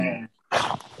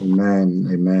Amen.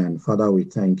 Amen. Father, we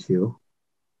thank you.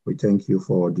 We thank you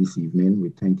for this evening. We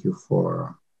thank you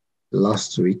for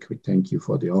last week. We thank you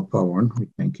for the upper one. We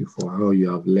thank you for how you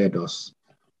have led us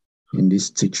in this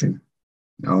teaching,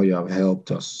 how you have helped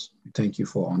us. We thank you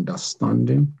for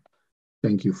understanding.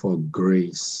 Thank you for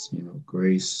grace,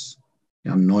 grace,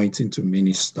 the anointing to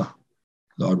minister.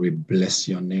 Lord, we bless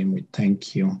your name. We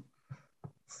thank you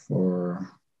for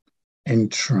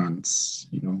entrance.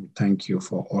 We thank you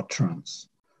for utterance.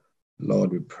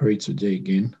 Lord, we pray today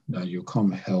again that you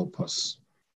come help us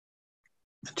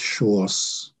and show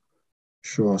us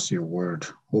your word.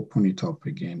 Open it up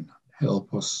again.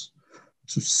 Help us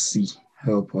to see.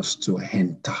 Help us to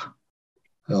enter.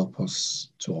 Help us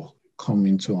to come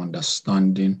into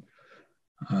understanding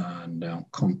and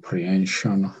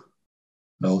comprehension,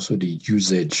 and also the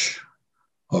usage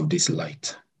of this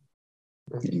light.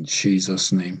 In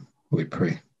Jesus' name we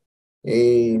pray.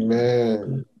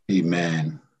 Amen.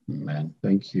 Amen. Amen.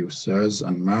 Thank you, sirs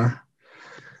and ma.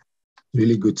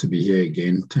 Really good to be here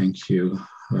again. Thank you.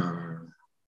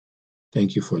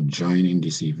 Thank you for joining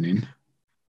this evening.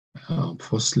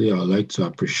 Firstly, I would like to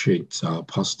appreciate our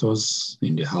pastors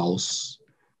in the house.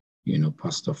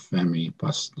 Pastor Femi,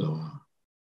 Pastor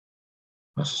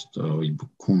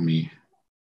Ibukumi,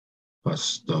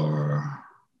 Pastor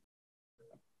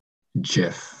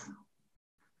Jeff.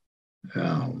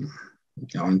 I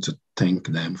want to thank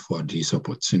them for this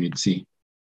opportunity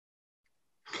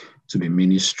to be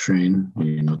ministering,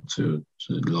 to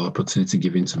the opportunity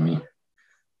given to me.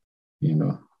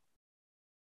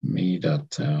 Me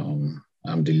that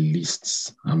I'm the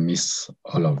least. I miss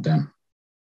all of them.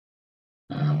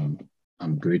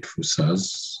 I'm grateful,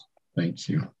 sirs. Thank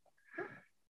you.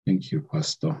 Thank you,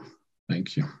 Pastor.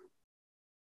 Thank you.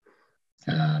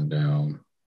 And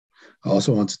I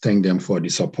also want to thank them for the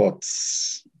support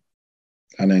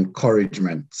and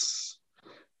encouragement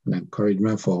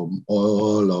from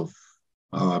all of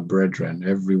our brethren,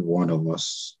 every one of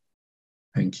us.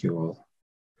 Thank you all.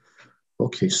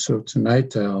 Okay, so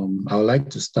tonight I would like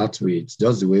to start with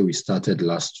just the way we started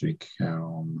last week.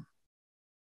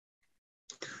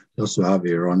 Just to have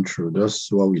a run through,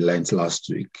 just what we learned last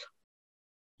week.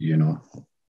 I'd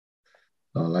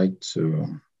like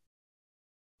to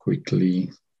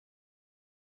quickly,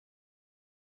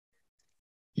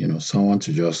 someone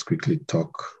to just quickly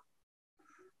talk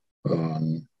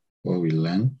on what we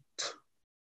learned.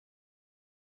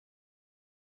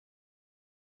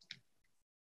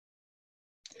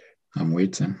 I'm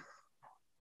waiting.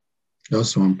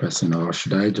 Just one person, or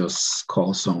should I just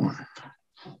call someone?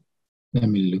 Let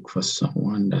me look for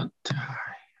someone that I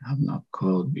have not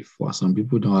called before. Some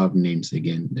people don't have names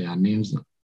again. Their names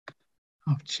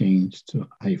have changed to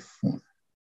iPhone.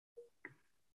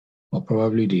 Or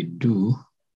probably they do,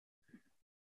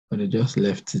 but they just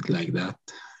left it like that.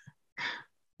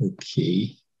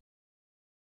 Okay.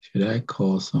 Should I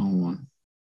call someone?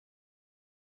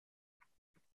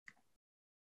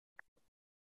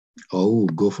 Oh,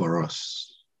 go for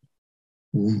us.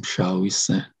 Whom shall we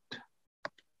send?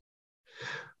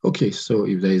 Okay, so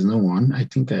if there is no one, I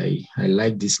think I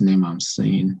like this name I'm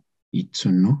saying,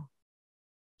 Ituno.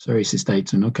 Sorry, Sister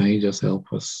Ituno, can you just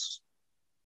help us?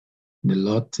 The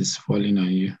lot is falling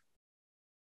on you.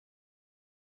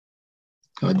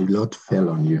 Or the lot fell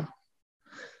on you.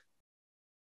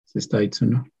 Sister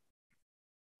Ituno.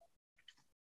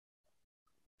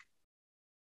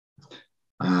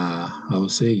 I would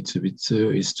say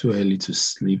it's too early to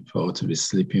sleep or to be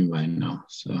sleeping by now.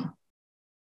 So,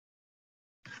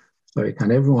 sorry,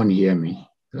 can everyone hear me?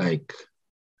 Like,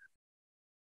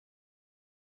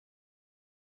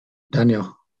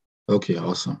 Daniel. Okay,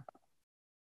 awesome.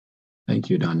 Thank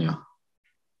you, Daniel.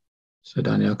 So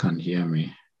Daniel can hear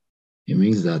me. It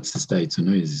means that Sister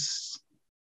Ituno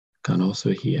can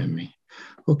also hear me.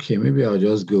 Okay, maybe I'll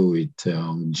just go with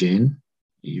Jane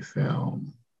if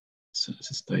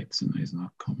Sister Ituno is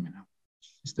not coming up.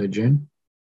 Sister Jane?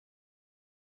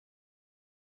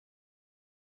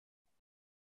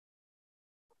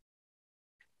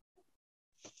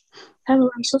 Hello,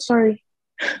 I'm so sorry.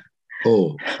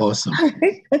 Oh, awesome.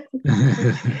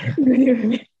 Good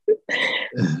evening.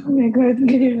 Oh my God,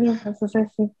 good evening, Pastor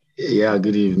Sessi. Yeah,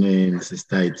 good evening,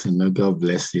 Sister Ituno. God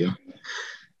bless you.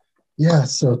 Yeah,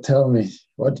 so tell me,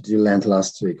 what did you learn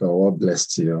last week, or what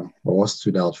blessed you, or what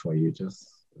stood out for you? Just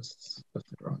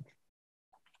around.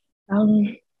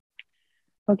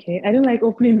 Okay, I don't like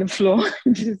opening the floor.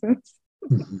 Jesus.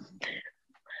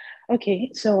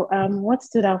 Okay, so what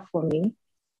stood out for me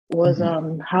was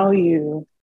how you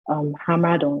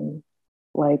hammered on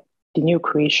like the new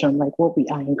creation, like what we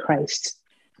are in Christ,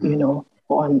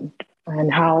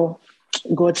 and how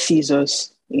God sees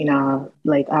us, in our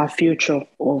like our future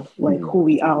of like who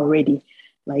we are already.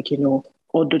 Like,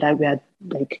 although that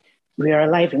we are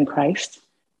alive in Christ,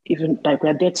 even like we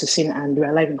are dead to sin and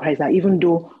we're alive in Christ, that even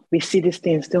though we see these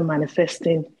things still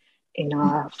manifesting in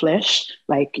our flesh,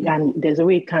 like, and there's a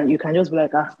way you can just be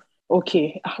like,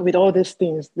 okay, with all these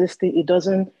things, this thing, it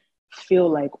doesn't feel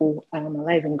like, oh, I am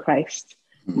alive in Christ.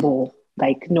 But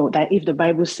like, no, that if the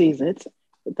Bible says it,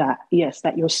 that yes,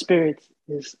 that your spirit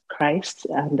is Christ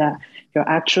and that you're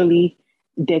actually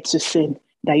dead to sin,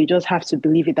 that you just have to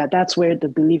believe it, that's where the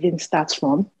believing starts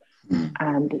from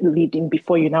and leading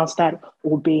before you now start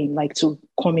obeying, like to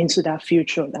come into that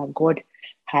future that God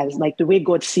has, like the way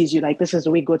God sees you, like this is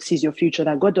the way God sees your future,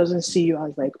 that God doesn't see you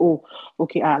as like, oh,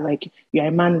 okay, like you're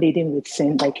a man laden with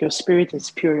sin, like your spirit is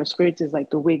pure, your spirit is like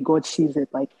the way God sees it,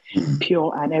 like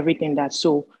pure and everything that.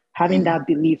 So having that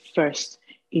belief first,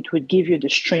 it would give you the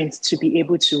strength to be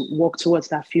able to walk towards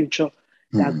that future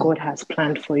that God has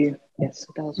planned for you. Yes,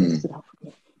 so that was what stood out for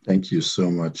me. Thank you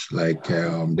so much. Like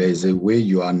there's a way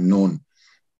you are known.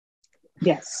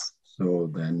 Yes. So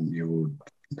then you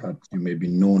may be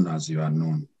known as you are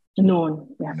known. Known,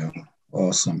 yeah.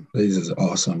 Awesome. This is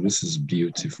awesome. This is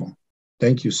beautiful.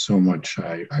 Thank you so much.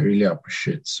 I really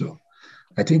appreciate. So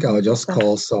I think I'll just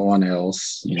call someone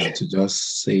else, to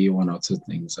just say one or two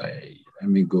things. Let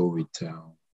me go with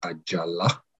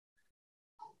Ajala.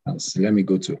 So let me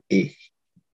go to A.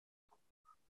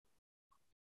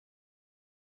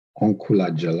 Uncle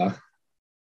Ajala.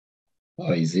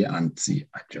 Or is it Auntie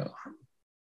Ajala?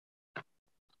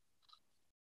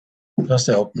 Just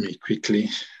help me quickly.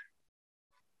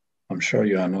 I'm sure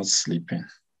you are not sleeping.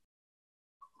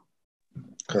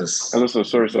 Hello, sir.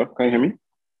 Sorry, sir. Can you hear me?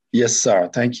 Yes, sir.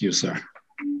 Thank you, sir.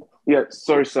 Yeah,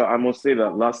 sorry, sir. I must say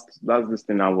that last this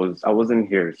thing I wasn't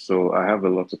here, so I have a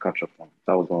lot to catch up on.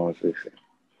 That was what I was saying.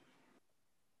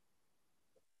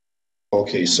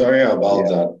 Okay, sorry about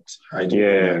that. I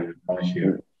don't know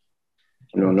here.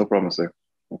 No problem, sir.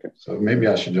 Okay. So maybe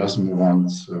I should just move on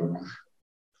to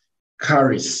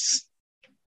Caris.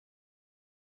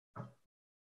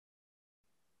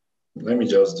 Let me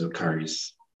just do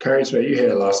Caris. Caris, were you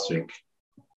here last week?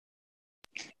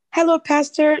 Hello,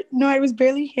 Pastor. No, I was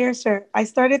barely here, sir. I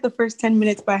started the first 10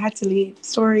 minutes, but I had to leave.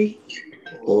 Sorry.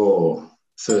 Oh,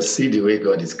 so see the way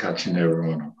God is catching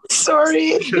everyone.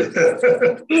 Sorry.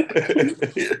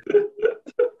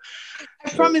 I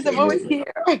promise I'm always here.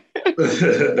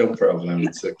 No problem.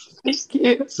 It's okay. Thank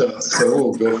you. So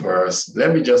we'll go for us.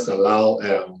 Let me just allow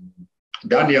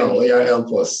Daniel,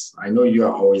 help us. I know you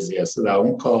are always here, so that I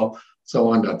won't call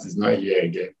someone that is not here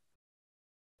again.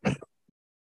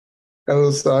 Hello,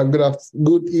 sir.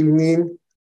 Good evening.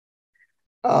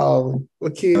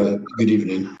 Okay. Good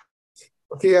evening.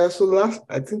 Okay, yeah. So last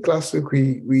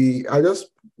week I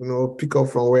just pick up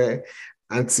from where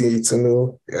Auntie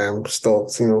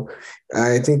stopped.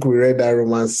 I think we read that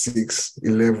Romans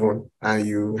 6:11, and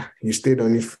you stayed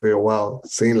on it for a while,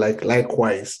 saying like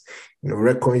likewise,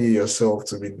 reckon ye yourself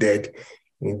to be dead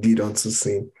indeed unto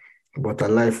sin, but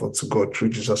alive unto God through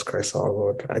Jesus Christ our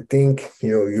Lord. I think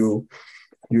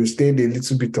you stayed a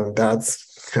little bit on that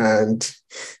and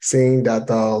saying that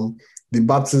the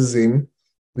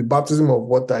baptism of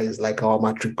water is like our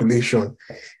matriculation,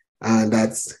 and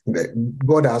that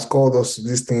God has called us to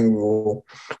this thing.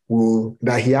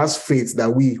 That He has faith that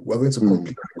we are going to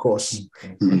complete the course,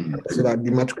 so that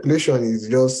the matriculation is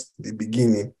just the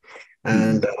beginning,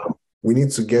 and we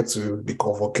need to get to the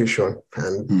convocation,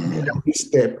 and every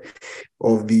step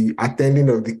of the attending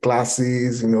of the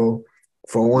classes,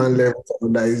 from one level to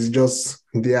another, is just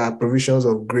there are provisions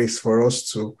of grace for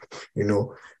us to,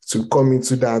 to come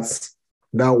into that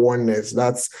oneness,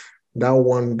 that's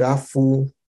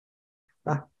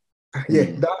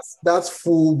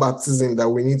full baptism that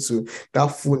we need to, that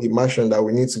full immersion that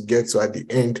we need to get to at the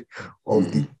end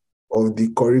of the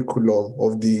curriculum,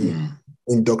 of the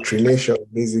indoctrination,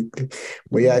 basically.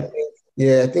 But I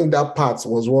think that part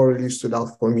was what really stood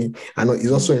out for me. I know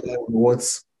it's also in line with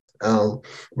what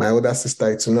my older sister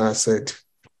Itunu has said.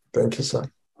 Thank you, sir.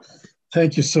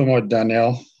 Thank you so much,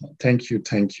 Daniel. Thank you.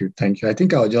 I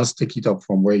think I'll just take it up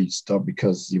from where you stopped,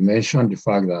 because you mentioned the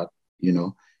fact that,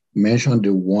 you mentioned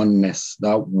the oneness,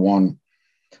 that one.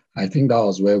 I think that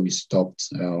was where we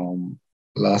stopped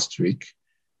last week.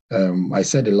 I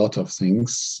said a lot of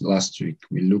things last week.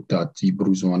 We looked at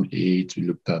Hebrews 1:8, we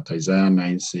looked at Isaiah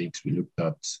 9:6, we looked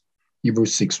at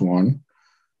Hebrews 6:1,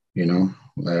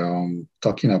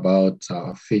 talking about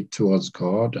faith towards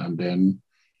God, and then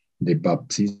the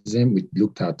baptism. We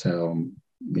looked at,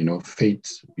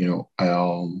 faith,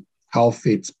 how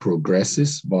faith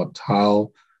progresses, but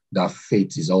how that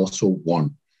faith is also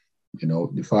one.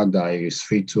 the fact that he is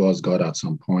faith towards God at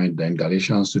some point. Then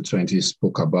Galatians 2:20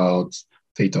 spoke about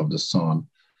faith of the Son.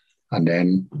 And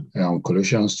then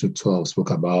Colossians 2:12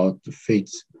 spoke about the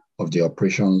faith of the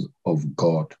operations of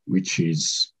God, which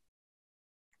is,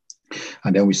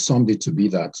 and then we summed it to be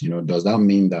that, does that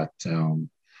mean that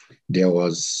there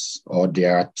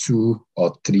are 2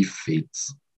 or 3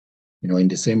 faiths? In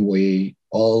the same way,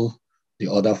 all the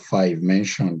other 5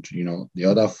 mentioned, the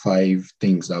other 5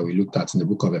 things that we looked at in the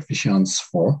book of Ephesians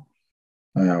 4,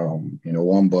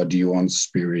 one body, one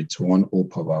spirit, one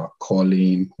hope of our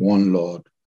calling, one Lord,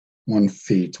 one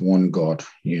faith, one God.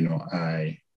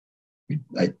 I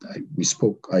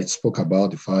spoke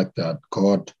about the fact that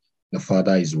God, the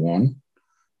Father, is one,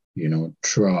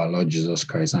 through our Lord Jesus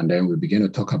Christ. And then we begin to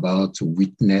talk about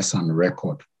witness and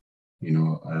record.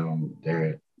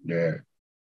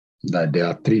 That there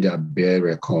are 3 that bear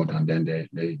record, and then there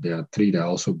are 3 that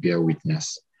also bear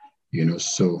witness.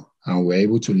 So, and we're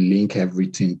able to link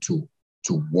everything to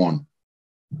one.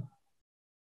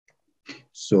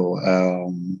 So,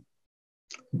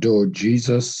 though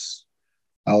Jesus,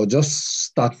 I'll just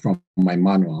start from my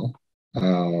manual.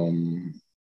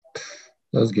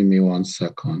 Just give me 1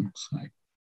 second.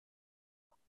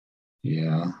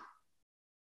 Yeah.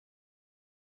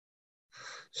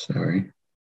 Sorry.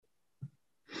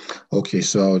 Okay,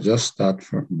 so I'll just start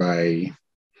by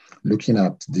looking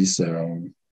at this.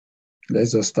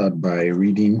 Let's just start by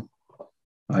reading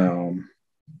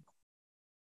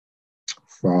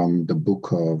from the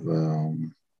book of,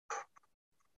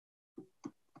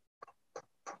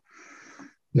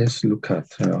 let's look at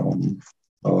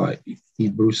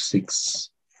Hebrews 6,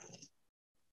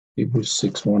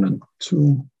 1 and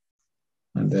 2,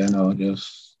 and then I'll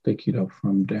just take it up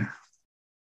from there.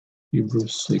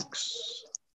 Hebrews 6,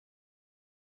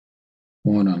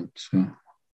 1 and 2.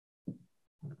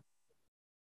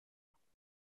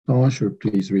 Someone should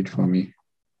please read for me.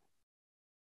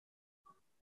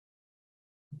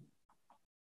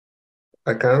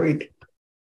 I can read.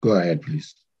 Go ahead,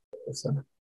 please. Yes, sir.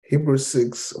 Hebrews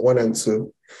 6, 1 and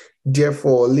 2.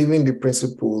 Therefore, leaving the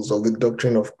principles of the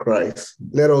doctrine of Christ,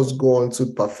 let us go on to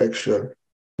perfection,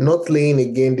 not laying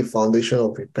again the foundation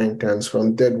of repentance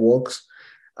from dead works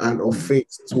and of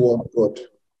faith toward God,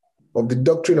 of the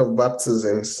doctrine of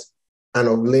baptisms, and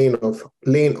of laying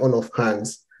on of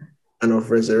hands, and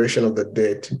of resurrection of the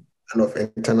dead, and of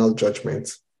eternal judgment.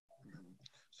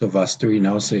 So verse 3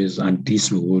 now says, and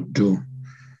this we will do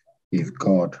if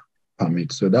God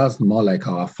permits. So that's more like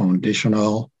our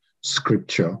foundational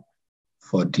scripture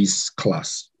for this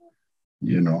class,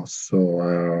 So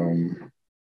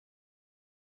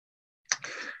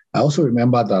I also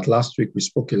remember that last week we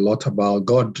spoke a lot about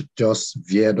God just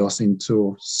veered us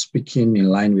into speaking in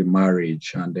line with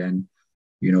marriage. And then,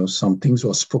 some things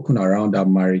were spoken around that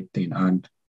marriage thing. And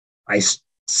I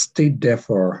stayed there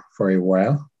for a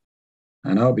while.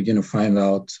 And I'll begin to find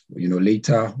out,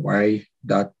 later why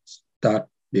that the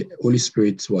Holy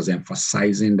Spirit was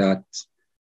emphasizing that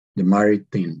the married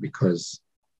thing, because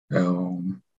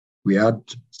we had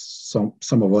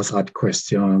some of us had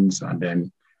questions, and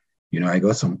then I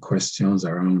got some questions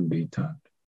around it. And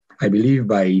I believe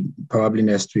by probably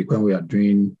next week when we are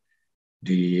doing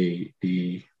the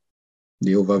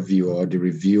overview or the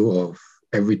review of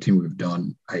everything we've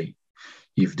done,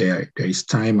 if there is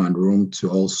time and room to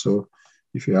also,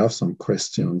 if you have some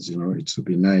questions, it would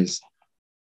be nice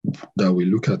that we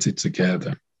look at it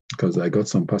together, because I got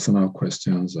some personal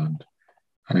questions, and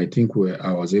I think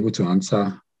I was able to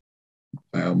answer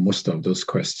most of those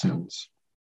questions.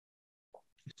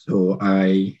 So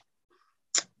I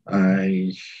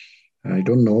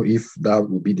don't know if that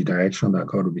will be the direction that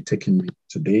God will be taking me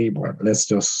today, but let's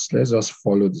just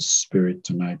follow the Spirit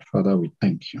tonight. Father, we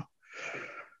thank you.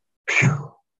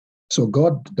 Whew. So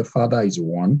God the Father is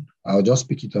one. I'll just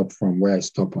pick it up from where I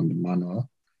stop on the manual.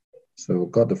 So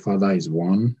God the Father is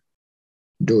one,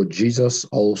 though Jesus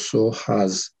also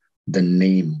has the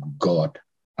name God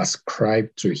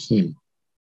ascribed to him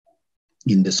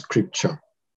in the scripture.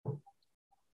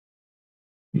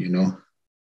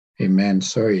 Amen.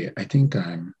 Sorry, I think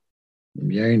I'm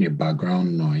hearing a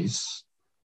background noise.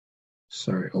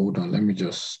 Sorry, hold on. Let me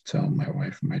just tell my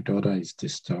wife. My daughter is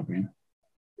disturbing.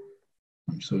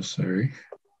 I'm so sorry.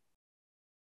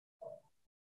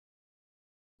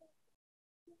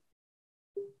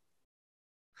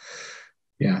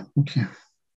 Yeah, okay.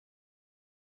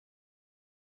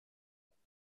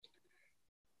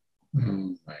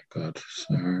 Oh my God.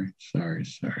 Sorry.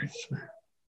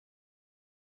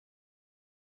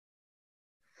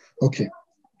 Okay.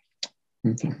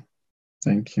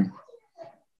 Thank you.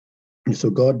 So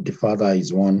God the Father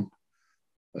is one.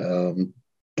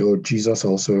 though Jesus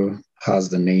also has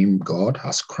the name God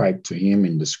ascribed to him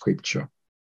in the scripture,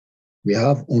 we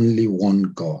have only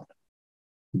one God,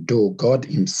 though God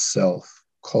himself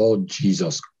called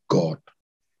Jesus God.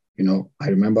 I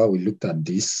remember we looked at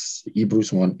this, Hebrews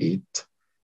 1:8,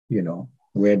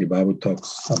 where the Bible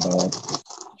talks about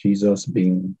Jesus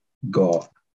being God.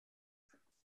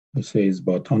 It says,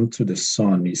 but unto the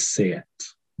Son he saith,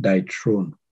 thy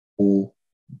throne, O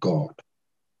God,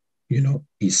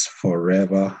 is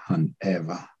forever and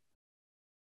ever.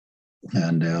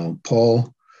 And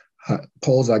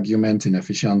Paul's argument in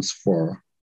Ephesians 4.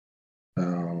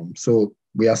 So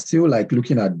we are still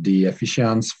looking at the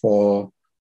Ephesians 4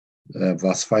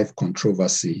 verse 5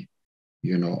 controversy,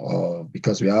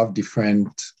 because we have different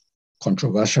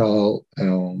controversial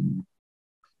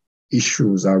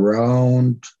issues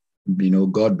around,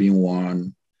 God being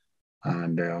one,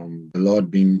 and the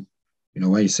Lord being,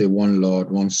 when you say one Lord,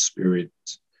 one Spirit,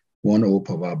 one hope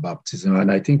of our baptism.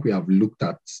 And I think we have looked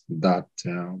at that.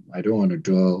 I don't want to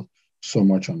dwell so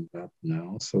much on that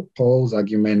now. So Paul's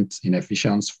argument in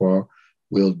Ephesians 4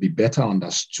 will be better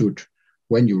understood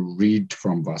when you read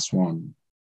from verse 1.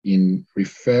 In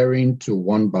referring to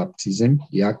one baptism,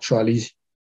 he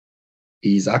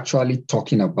is actually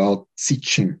talking about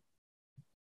teaching,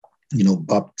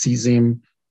 baptism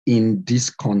in this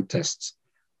context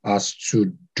has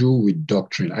to do with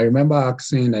doctrine. I remember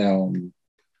asking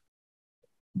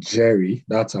Jerry,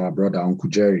 that's our brother, Uncle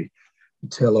Jerry, to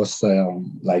tell us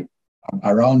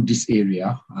around this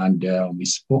area, and we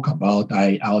spoke about,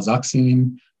 I was asking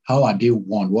him, how are they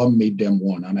one? What made them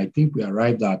one? And I think we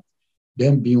arrived at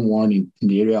them being one in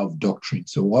the area of doctrine.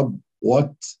 So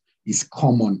what is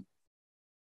common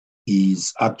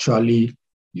is actually,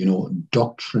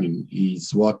 doctrine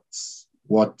is what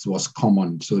was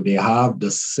common. So they have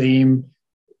the same,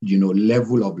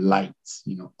 level of light,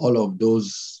 all of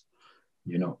those,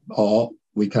 or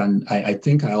we can, I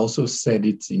think I also said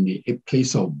it in the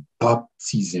place of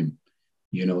baptism,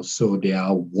 so they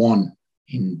are one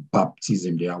in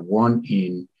baptism. They are one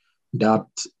in that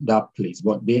place,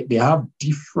 but they have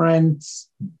different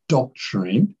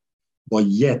doctrine, but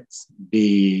yet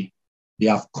they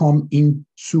have come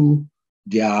into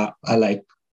their,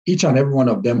 each and every one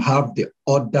of them have the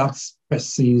other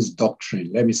person's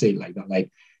doctrine. Let me say it like that.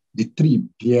 Like the three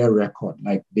bear record,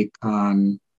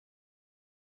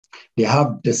 they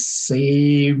have the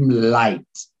same light,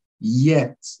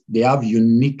 yet they have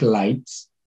unique lights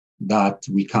that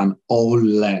we can all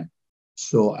learn.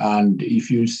 So, and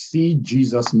if you see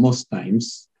Jesus most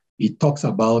times, he talks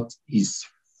about his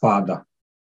Father.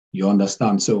 You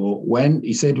understand? So when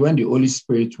he said, when the Holy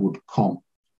Spirit would come,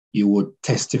 he would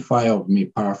testify of me,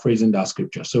 paraphrasing that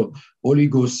scripture. So Holy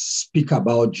Ghost speak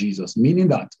about Jesus, meaning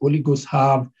that Holy Ghost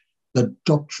have the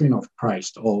doctrine of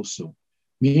Christ also,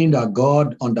 meaning that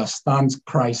God understands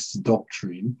Christ's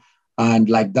doctrine, and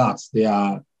like that, they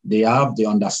have the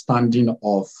understanding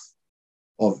of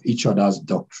each other's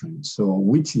doctrine. So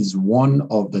which is one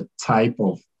of the type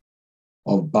of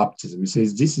baptism. He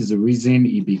says this is the reason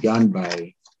he began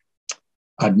by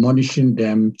admonishing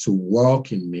them to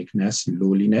walk in meekness,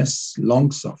 lowliness,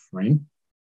 long-suffering,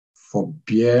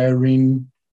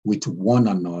 forbearing with one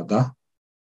another,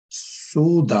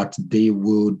 so that they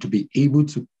would be able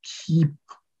to keep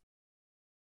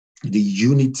the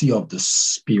unity of the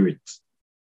Spirit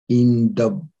in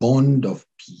the bond of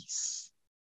peace.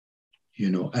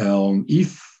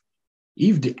 If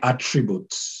the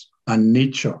attributes and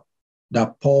nature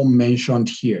that Paul mentioned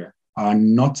here are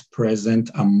not present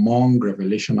among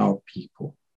revelational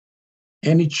people,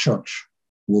 any church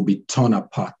will be torn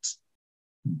apart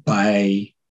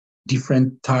by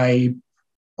different types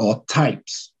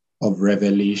of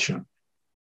revelation.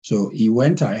 So he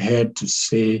went ahead to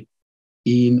say,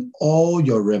 in all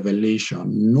your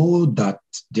revelation, know that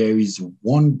there is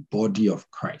one body of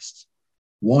Christ,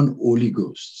 one Holy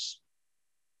Ghost,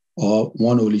 or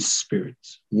one Holy Spirit,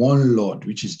 one Lord,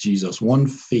 which is Jesus, one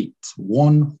faith,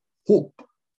 one hope,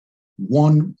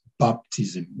 one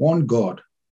baptism, one God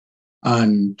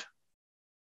and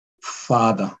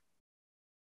Father.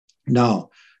 Now,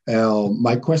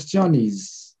 my question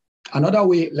is, another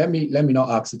way, let me not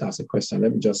ask it as a question,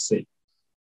 let me just say,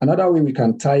 another way we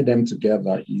can tie them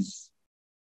together is,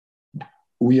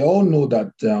 we all know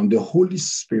that the Holy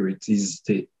Spirit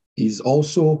is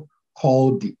also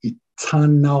called the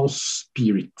eternal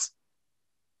Spirit.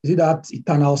 See, that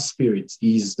eternal Spirit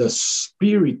is the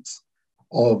Spirit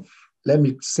of, let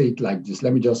me say it like this,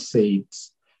 let me just say it,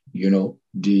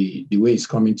 the way it's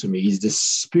coming to me, is the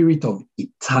Spirit of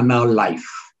eternal life,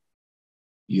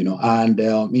 and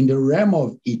in the realm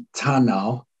of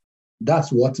eternal,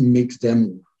 that's what makes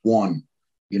them one.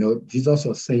 Jesus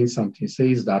was saying something,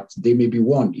 says that they may be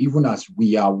one, even as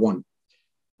we are one.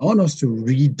 I want us to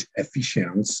read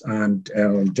Ephesians and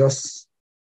just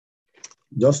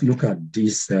look at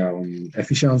this,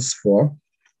 Ephesians 4.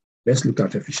 Let's look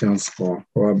at Ephesians 4.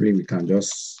 Probably we can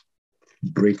just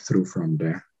break through from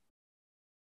there.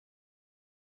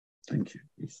 Thank you,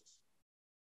 Jesus.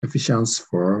 Ephesians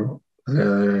 4.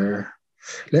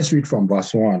 Let's read from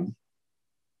verse 1.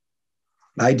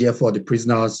 I, therefore, the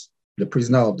prisoner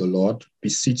of the Lord,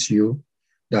 beseech you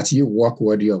that ye walk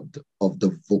worthy of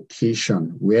the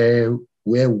vocation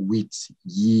wherewith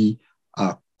ye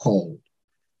are called.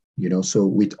 So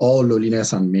with all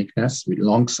lowliness and meekness, with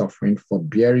long suffering,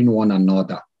 forbearing one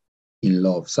another in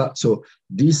love. So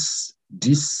this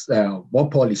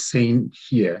what Paul is saying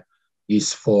here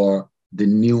is for the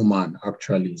new man.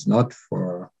 Actually, is not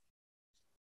for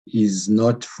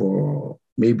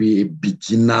maybe a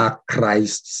beginner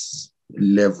Christ's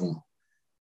level,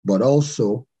 but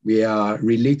also we are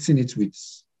relating it with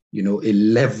a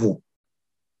level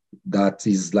that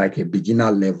is like a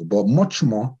beginner level, but much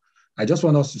more. I just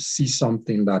want us to see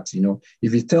something that,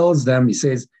 if he tells them, he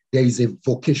says, there is a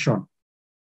vocation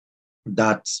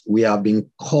that we are being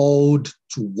called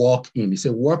to walk in. He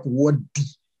said, work worthy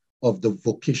of the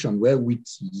vocation wherewith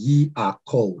ye are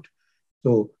called.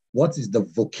 So what is the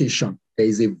vocation? There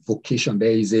is a vocation. There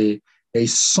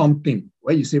is something.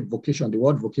 When you say vocation, the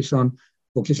word vocation,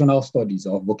 vocational studies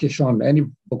or vocation, any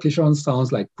vocation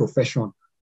sounds like profession,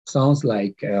 sounds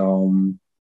like,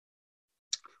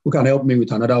 who can help me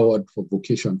with another word for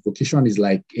vocation? Vocation is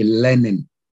like a learning.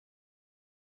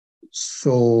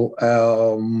 So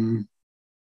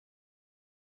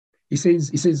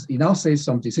he now says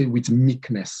something, he says with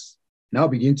meekness. Now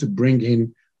begin to bring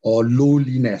in or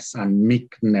lowliness and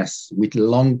meekness with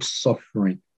long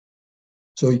suffering.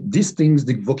 So these things,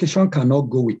 the vocation cannot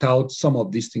go without some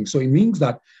of these things. So it means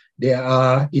that there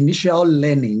are initial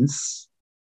learnings.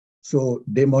 So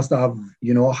they must have,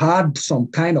 had some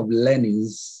kind of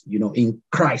learnings, in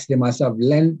Christ. They must have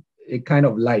learned a kind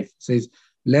of life. It says,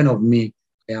 learn of me,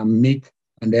 I am meek,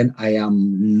 and then I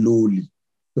am lowly.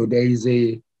 So there is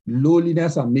a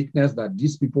lowliness and meekness that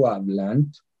these people have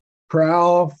learned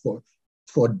prior for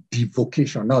the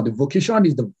vocation. Now, the vocation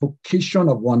is the vocation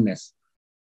of oneness,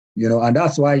 and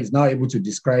that's why he's now able to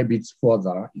describe it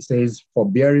further. He says,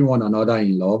 forbearing one another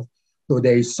in love. So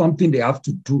there is something they have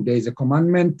to do. There is a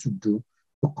commandment to do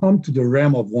to come to the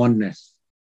realm of oneness.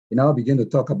 We now begin to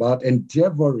talk about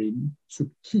endeavoring to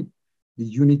keep the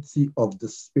unity of the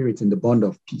Spirit in the bond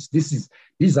of peace.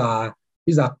 These are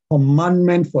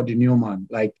commandments for the new man,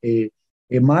 like a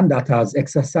man that has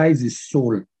exercised his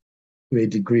soul to a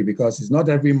degree, because it's not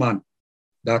every man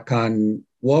that can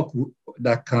walk,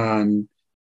 that can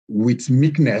with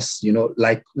meekness,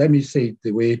 like, let me say it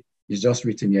the way it's just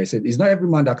written here. I said, it's not every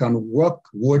man that can work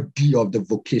worthy of the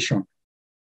vocation.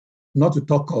 Not to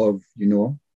talk of,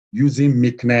 using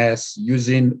meekness,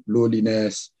 using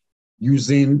lowliness,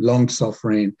 using long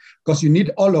suffering, because you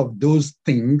need all of those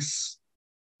things,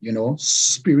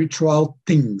 spiritual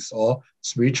things or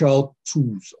spiritual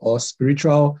tools or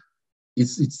spiritual,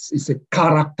 it's a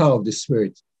character of the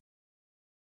Spirit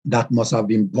that must have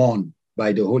been born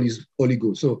by the Holy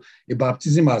Ghost. So a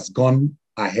baptism has gone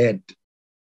ahead,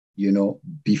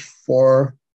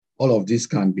 before all of this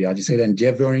can be, as you said,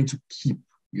 endeavoring to keep,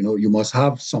 you must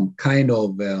have some kind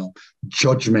of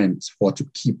judgment to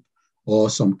keep, or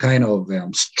some kind of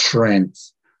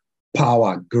strength,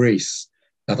 power, grace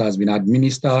that has been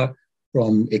administered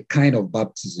from a kind of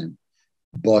baptism.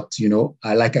 But,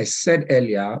 like I said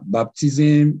earlier,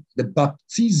 the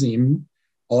baptism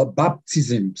or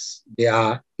baptisms, they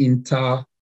are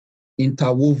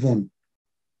interwoven.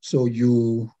 So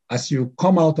as you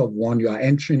come out of one, you are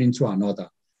entering into another.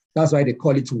 That's why they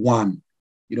call it one.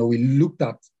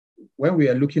 When we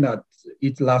were looking at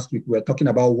it last week, we were talking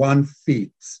about one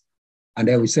faith. And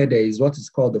then we said there is what is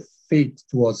called the faith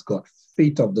towards God,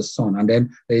 faith of the Son. And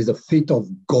then there is the faith of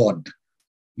God,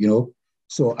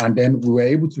 So, and then we were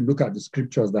able to look at the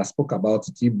scriptures that spoke about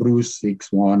it, Hebrews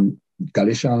 6:1,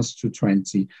 Galatians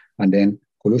 2:20, and then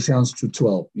Colossians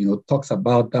 2:12, talks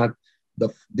about that, the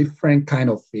different kind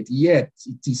of faith. Yet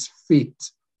it is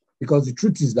faith, because the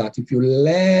truth is that if you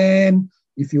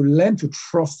learn to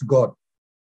trust God,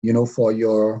 for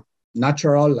your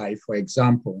natural life, for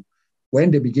example,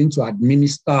 when they begin to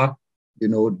administer,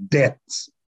 debt,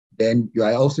 then you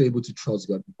are also able to trust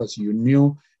God, because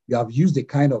you have used a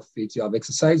kind of faith, you have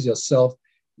exercised yourself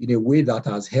in a way that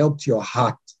has helped your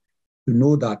heart to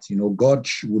know that, God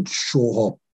would show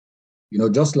up,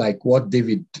 just like what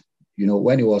David,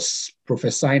 when he was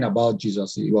prophesying about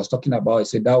Jesus, he was talking about, he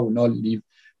said, thou will not leave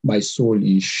my soul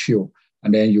in Sheol.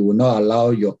 and then you will not allow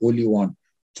your Holy One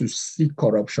to see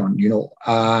corruption,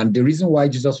 And the reason why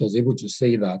Jesus was able to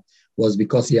say that was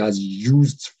because he has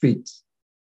used faith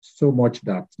so much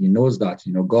that he knows that,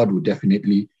 God will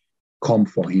definitely come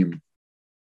for him.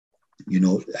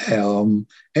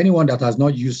 Anyone that has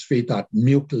not used faith at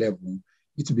milk level,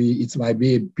 it might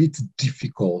be a bit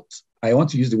difficult. I want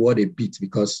to use the word a bit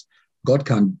because God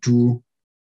can do,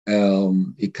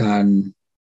 it can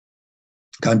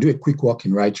do a quick work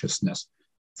in righteousness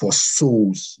for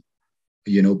souls,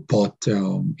 but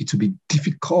it will be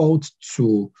difficult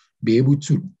to be able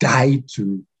to die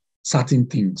to certain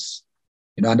things,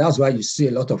 and that's why you see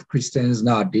a lot of Christians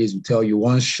nowadays who tell you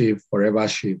once shaved, forever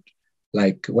shaved.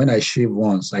 Like when I shave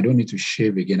once, I don't need to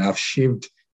shave again. I've shaved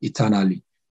eternally,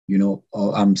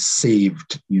 or I'm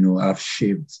saved, I've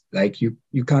shaved. Like you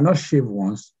cannot shave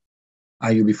once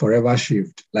and you'll be forever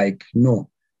shaved. Like, no,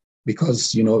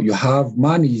 because, you have,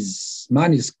 man is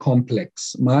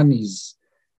complex. Man is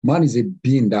a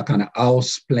being that can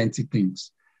house plenty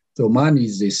things. So man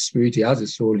is a spirit, he has a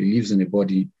soul, he lives in a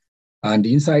body. And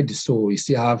inside the soul, you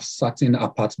still have certain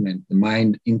apartment, the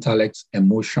mind, intellect,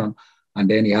 emotion, and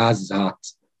then he has his heart,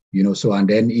 So, and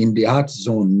then in the heart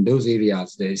zone, those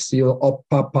areas, there's still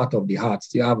upper part of the heart,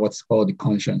 still have what's called the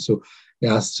conscience. So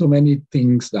there are so many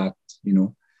things that,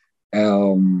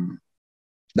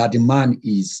 that the man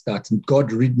is, that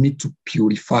God need to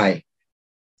purify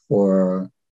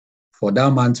for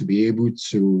that man to be able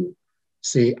to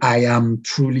say, I am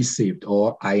truly saved,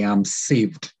 or I am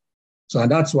saved. So, and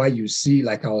that's why you see,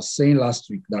 like I was saying last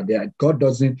week, that God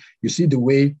doesn't, you see the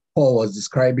way Paul was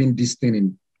describing this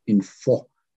thing in 4.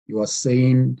 He was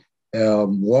saying,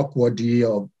 walk worthy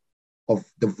of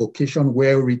the vocation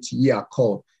wherewith ye are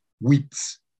called, with.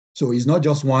 So it's not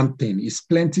just one thing, it's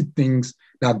plenty things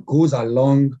that goes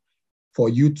along for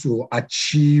you to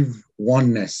achieve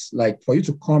oneness, like for you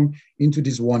to come into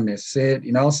this oneness. Said,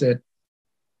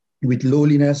 with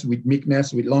lowliness, with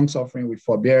meekness, with long suffering, with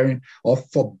forbearing, or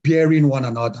forbearing one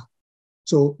another.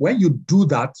 So when you do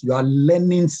that, you are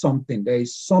learning something. There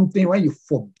is something when you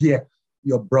forbear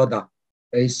your brother.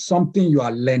 There is something you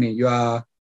are learning. You are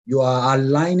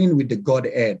aligning with the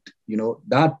Godhead.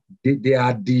 That they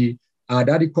are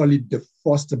that they call it the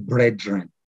first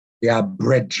brethren. They are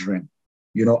brethren.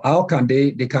 How can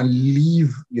they can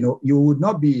live? You would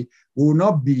not be.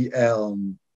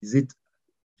 Should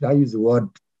I use the word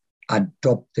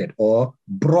adopted or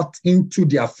brought into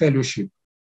their fellowship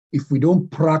if we don't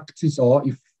practice, or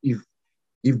if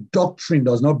doctrine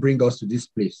does not bring us to this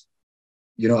place,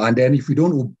 and then if we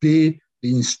don't obey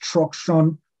the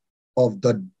instruction of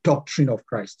the doctrine of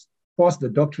Christ. First, the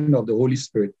doctrine of the Holy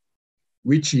Spirit,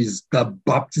 which is the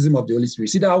baptism of the Holy Spirit.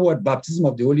 See that word, baptism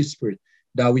of the Holy Spirit,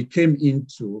 that we came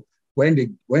into when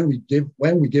we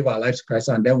gave our lives to Christ,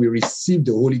 and then we received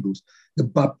the Holy Ghost. The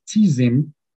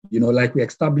baptism, like we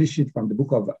established it from the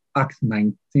book of Acts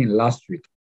 19 last week.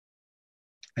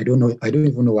 I don't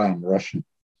even know why I'm rushing.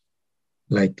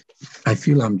 Like, I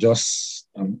feel I'm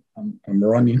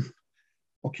running.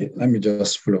 Okay, let me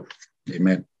just flow.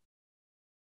 Amen.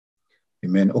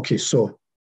 Okay, so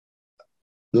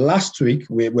last week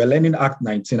we were learning Act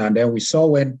 19, and then we saw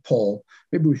when Paul,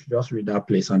 maybe we should just read that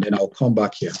place, and then I'll come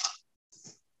back here.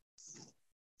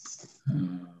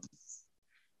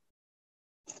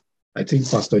 I think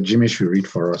Pastor Jimmy should read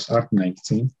for us Act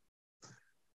 19.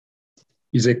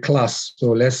 It's a class,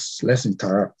 so let's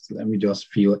interact. Let me just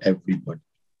feel everybody.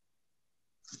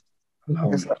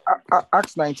 Yes,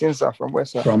 Acts 19, sir, from where,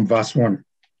 sir? From verse 1.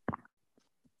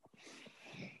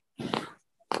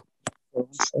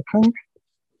 1 second.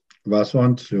 Verse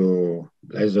 1 to,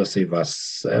 let's just say verse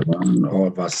 7 or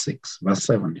verse 6. Verse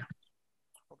 7, yeah.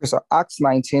 Okay, so Acts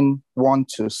 19, 1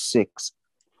 to 6.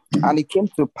 Mm-hmm. And it came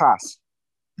to pass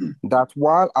that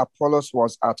while Apollos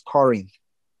was at Corinth,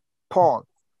 Paul,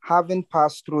 having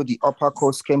passed through the upper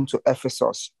coast, came to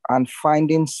Ephesus, and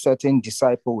finding certain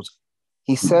disciples,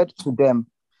 he said to them,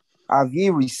 Have ye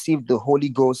received the Holy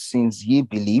Ghost since ye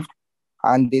believed?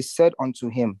 And they said unto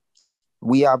him,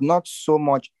 We have not so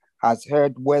much as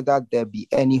heard whether there be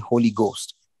any Holy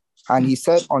Ghost. And he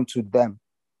said unto them,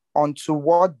 Unto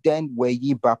what then were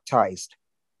ye baptized?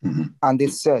 Mm-hmm. And they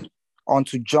said,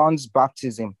 Unto John's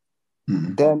baptism.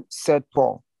 Mm-hmm. Then said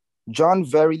Paul, John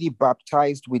verily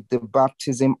baptized with the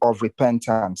baptism of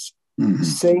repentance,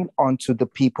 saying unto the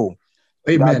people.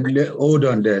 Amen. Hold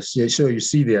on there. So you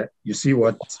see there, you see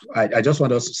what, I just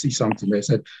want us to see something. They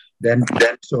said, then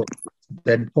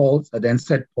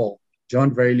said Paul,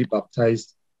 John verily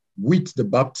baptized with the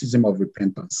baptism of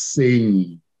repentance,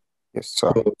 saying. Yes,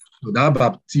 sir. So that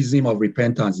baptism of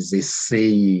repentance is a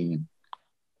saying,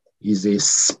 is a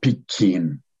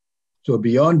speaking. So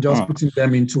beyond just putting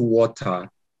them into water,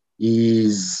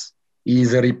 is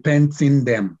repenting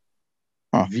them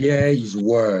via his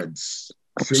words.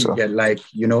 So you get like,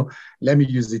 let me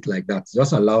use it like that.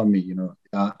 Just allow me,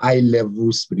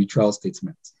 high-level spiritual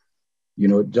statement.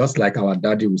 Just like our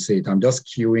daddy would say it, I'm just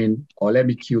queuing, or let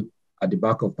me queue at the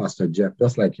back of Pastor Jeff,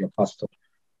 just like your pastor,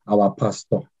 our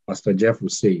pastor, Pastor Jeff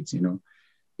would say it,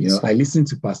 I listen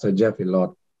to Pastor Jeff a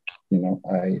lot.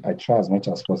 I try as much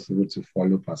as possible to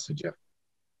follow Pastor Jeff.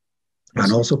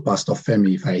 And also Pastor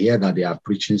Femi, if I hear that they are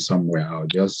preaching somewhere, I'll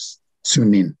just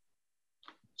tune in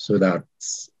so that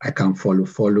I can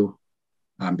follow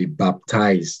and be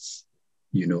baptized,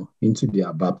 into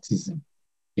their baptism.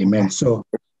 Amen. So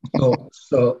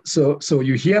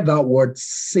you hear that word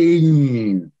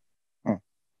saying,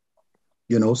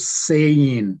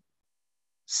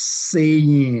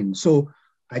 saying. So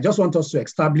I just want us to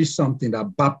establish something,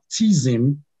 that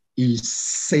baptism is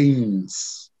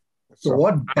sayings. So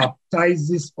what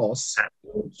baptizes us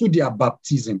to their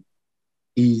baptism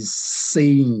is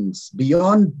sayings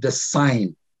beyond the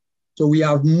sign. So we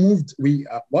have moved,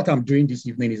 what I'm doing this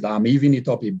evening is that I'm evening it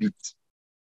up a bit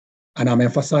and I'm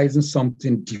emphasizing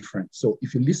something different. So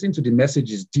if you listen to the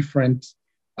messages different,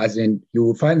 as in you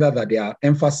will find out that there are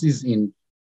emphasis in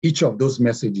each of those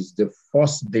messages. The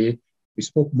first day, we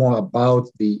spoke more about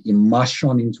the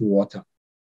immersion into water.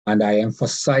 And I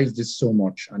emphasized this so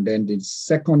much. And then the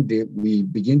second day, we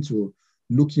begin to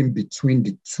look in between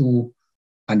the two.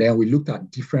 And then we looked at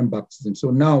different baptisms.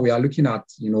 So now we are looking at,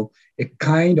 a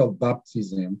kind of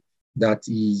baptism that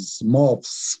is more of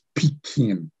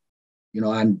speaking,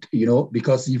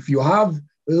 because if you have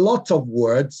lots of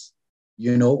words,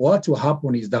 what will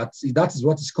happen is that is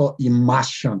what is called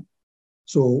immersion.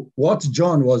 So what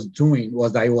John was doing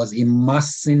was that he was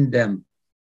immersing them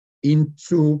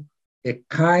into a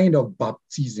kind of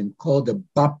baptism called the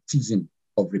baptism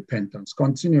of repentance.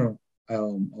 Continue.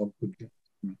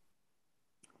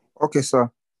 Okay,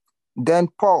 sir. Then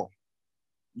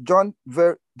John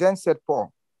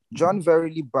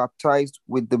verily baptized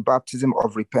with the baptism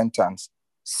of repentance,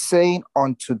 saying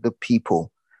unto the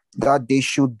people that they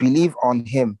should believe on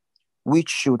him, which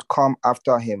should come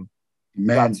after him.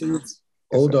 Amen.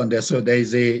 Hold on there. So there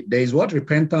is what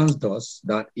repentance does,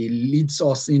 that it leads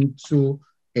us into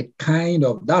a kind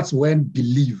of, that's when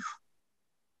believe,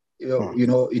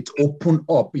 it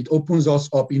opens us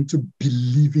up into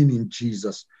believing in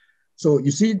Jesus. So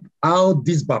you see how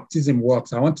this baptism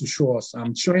works. I want to show us,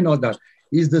 I'm showing us that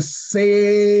it's the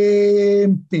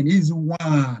same thing, it's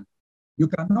one. You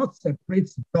cannot separate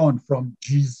John from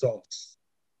Jesus.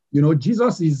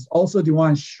 Jesus is also the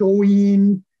one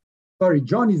John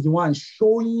is the one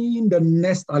showing the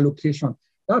next allocation.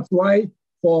 That's why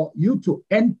for you to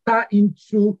enter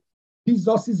into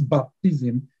Jesus'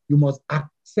 baptism, you must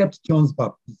accept John's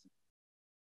baptism.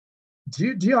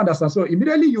 Do you understand? So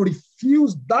immediately you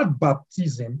refuse that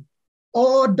baptism,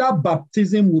 all that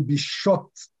baptism will be shut.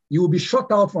 You will be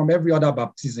shut out from every other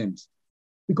baptism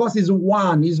because it's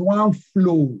one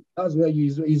flow. That's where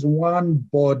is one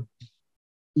body,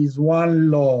 is one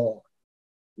Lord,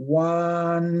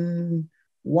 one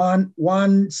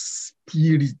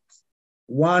spirit,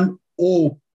 one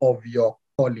hope of your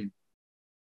calling.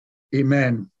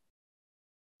 Amen.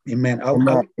 Amen.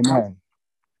 Amen.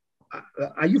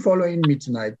 Are you following me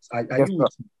tonight? Are yes, you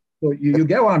with me? So you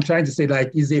get what I'm trying to say?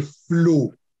 Like, it's a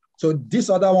flow. So this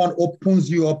other one opens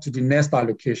you up to the next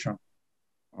allocation.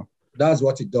 That's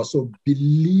what it does. So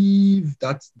believe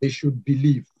that they should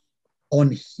believe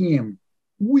on him,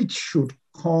 which should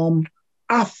come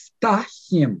after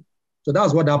him. So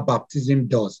that's what that baptism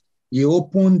does. You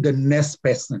open the next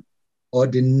person or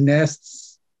the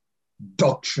next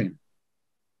doctrine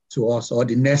to us, or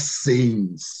the next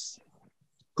sayings.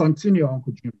 Continue,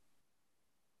 Uncle Jim.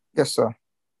 Yes, sir.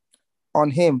 On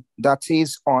him, that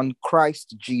is, on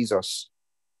Christ Jesus.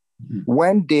 Mm-hmm.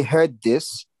 When they heard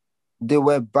this, they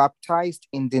were baptized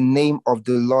in the name of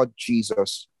the Lord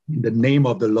Jesus. In the name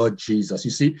of the Lord Jesus.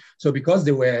 You see, so because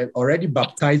they were already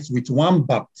baptized with one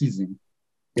baptism,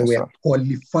 they were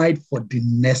qualified for the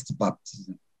next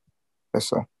baptism. Yes,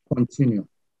 sir. Continue.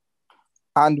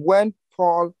 And when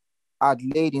Paul had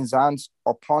laid his hands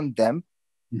upon them,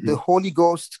 the Holy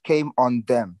Ghost came on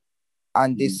them,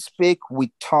 and they spake with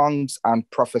tongues and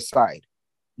prophesied.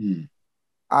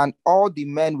 And all the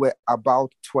men were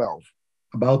about 12.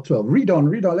 About 12. Read on.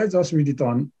 Let's just read it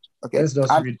on. Okay. Let's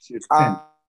just read it. To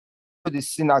the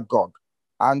synagogue,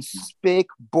 and spake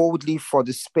boldly for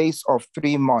the space of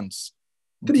 3 months.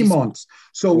 3 months.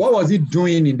 So what was he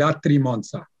doing in that 3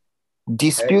 months, sir?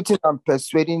 Disputing and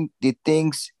persuading the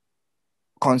things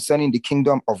concerning the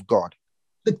kingdom of God.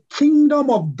 the kingdom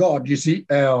of God, you see,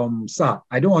 sir,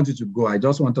 I don't want you to go. I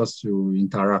just want us to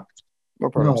interact. No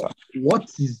problem, Now,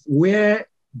 sir. where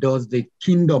does the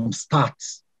kingdom start?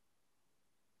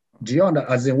 Do you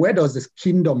understand? As in, where does this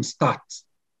kingdom start?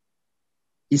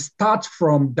 It starts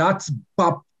from that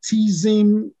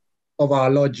baptism of our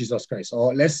Lord Jesus Christ.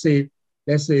 Or let's say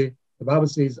the Bible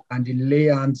says, and he lay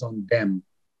hands on them.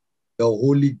 The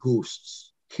Holy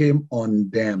Ghost came on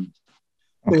them.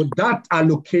 So that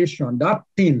allocation, that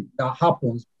thing that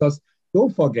happens, because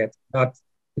don't forget that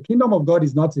the kingdom of God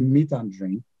is not in meat and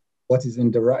drink, but is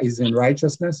in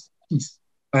righteousness, peace,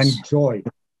 and joy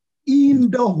in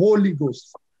the Holy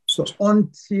Ghost. So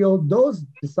until those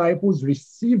disciples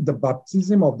received the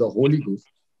baptism of the Holy Ghost,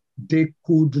 they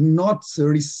could not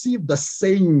receive the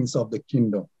sayings of the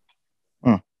kingdom.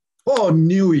 Paul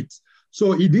knew it.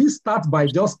 So he didn't start by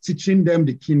just teaching them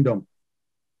the kingdom.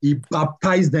 He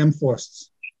baptized them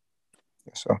first.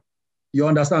 Yes, sir. You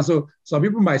understand? So some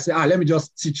people might say, let me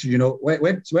just teach you. You know, if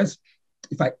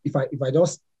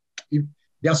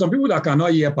there are some people that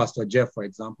cannot hear Pastor Jeff, for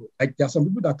example. Like there are some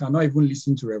people that cannot even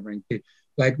listen to Reverend K.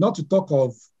 Like not to talk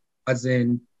of as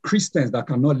in Christians that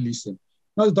cannot listen.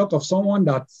 Not to talk of someone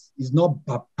that is not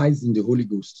baptized in the Holy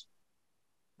Ghost.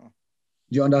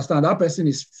 You understand? That person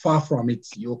is far from it.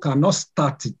 You cannot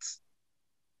start it.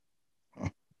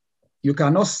 You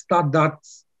cannot start that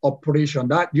operation.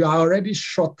 That you are already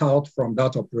shut out from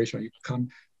that operation.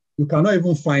 You cannot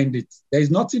even find it. There is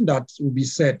nothing that will be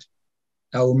said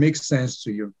that will make sense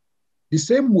to you. The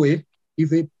same way,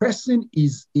 if a person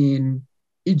is in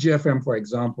EGFM, for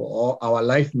example, or our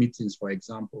life meetings, for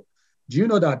example, do you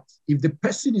know that if the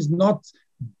person is not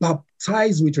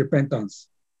baptized with repentance,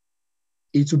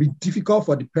 it will be difficult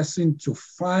for the person to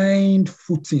find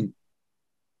footing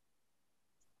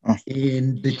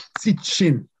in the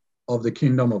teaching of the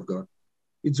kingdom of God.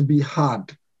 It will be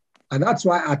hard. And that's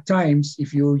why at times,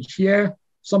 if you hear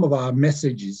some of our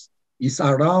messages, it's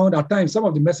around, at times, some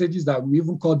of the messages that we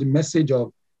even call the message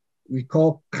of, we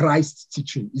call Christ's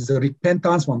teaching, is a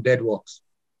repentance from dead works.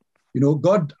 You know,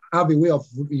 God have a way of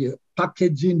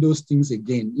packaging those things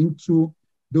again into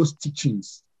those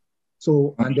teachings.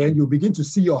 So, and then you begin to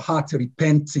see your heart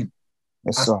repenting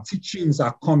as teachings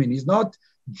are coming. It's not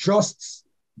just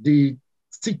the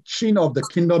teaching of the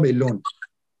kingdom alone.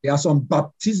 There are some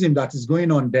baptism that is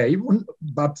going on there, even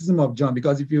baptism of John,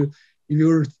 because if you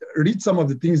read some of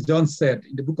the things John said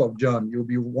in the book of John, you'll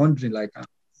be wondering, like,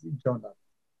 John, that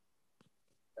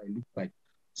I look like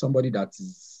somebody that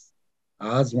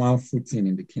has one footing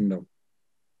in the kingdom.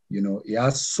 You know, he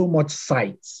has so much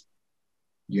sight,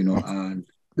 you know, and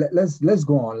let's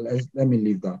go on. Let me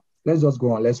leave that. Let's just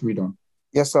go on. Let's read on.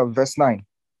 Yes, sir. Verse 9.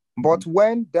 But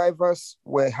when divers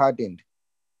were hardened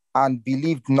and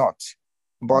believed not,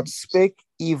 but spake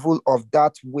evil of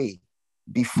that way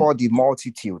before the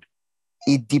multitude,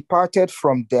 it departed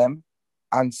from them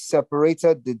and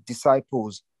separated the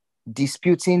disciples,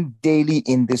 disputing daily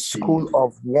in the school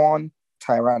of one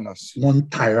Tyrannus. One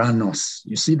Tyrannus.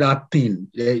 You see that thing?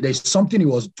 There's something he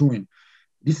was doing.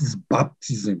 This is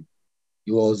baptism.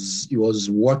 He was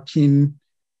working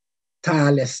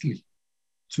tirelessly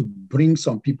to bring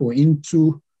some people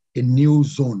into a new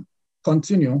zone.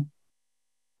 Continue.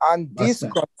 And this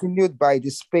continued by the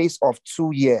space of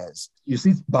 2 years. You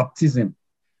see, baptism.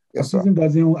 Yes, baptism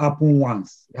doesn't happen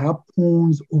once. It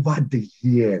happens over the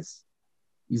years.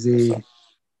 It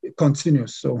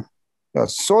continues. So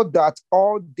that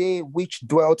all they which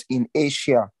dwelt in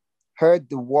Asia heard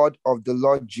the word of the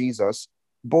Lord Jesus,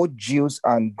 both Jews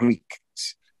and Greeks.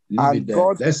 And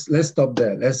God, let's stop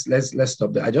there. Let's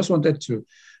stop there. I just wanted to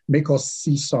make us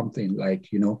see something,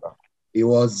 like, you know, it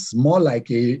was more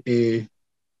like a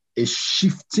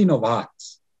shifting of heart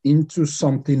into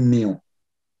something new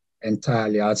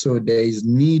entirely. So there is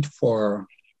need for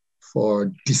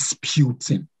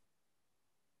disputing.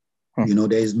 You know,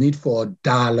 there is need for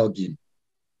dialoguing,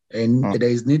 and there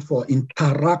is need for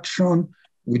interaction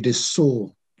with the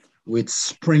soul, with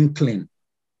sprinkling,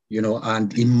 you know,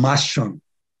 and immersion.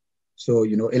 So,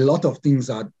 you know, a lot of things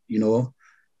are, you know,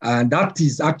 and that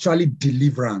is actually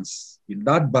deliverance.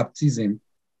 That baptism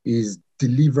is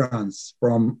deliverance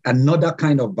from another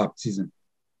kind of baptism.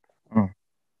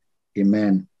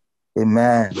 Amen.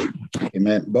 Amen.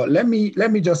 Amen. But let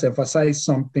me just emphasize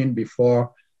something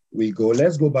before we go.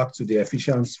 Let's go back to the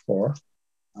Ephesians 4,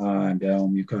 and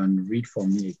you can read for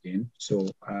me again. So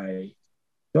I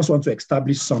just want to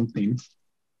establish something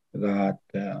that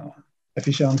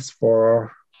Ephesians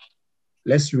 4,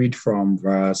 let's read from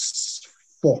verse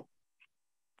 4.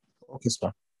 Okay,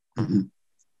 sir.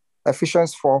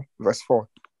 Ephesians 4, verse 4.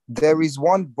 There is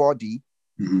one body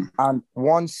and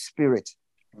one spirit,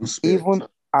 even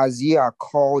as ye are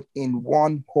called in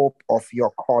one hope of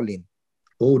your calling.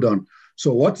 Hold on.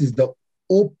 So what is the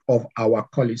hope of our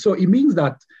calling? So it means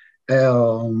that,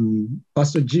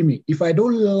 Pastor Jimmy, if I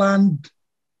don't land,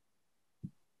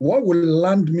 what will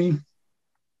land me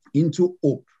into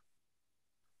hope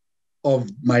of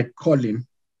my calling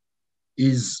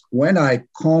is when I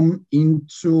come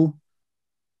into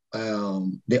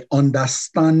the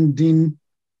understanding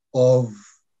of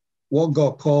what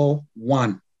God called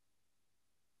one.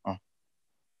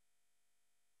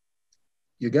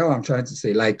 You get what I'm trying to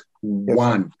say? Like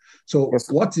one. So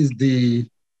what is the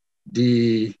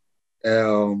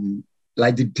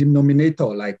like the denominator?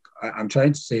 Like I'm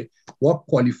trying to say, what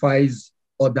qualifies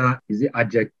other, is it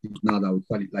adjective now that we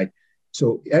call it? Like,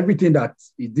 so everything that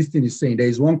this thing is saying, there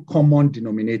is one common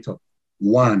denominator.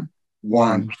 One.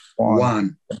 So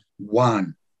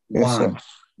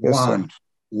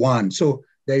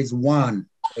there is one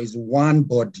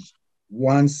body,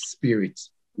 one spirit,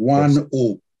 one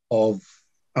hope of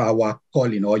our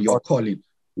calling or your calling,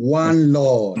 one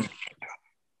Lord,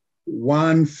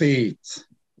 one faith,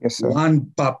 one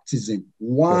baptism,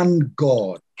 one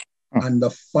God, and the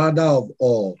Father of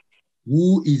all,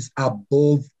 who is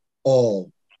above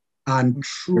all and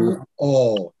through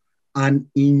all and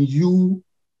in you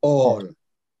all. You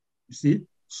see?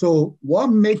 So what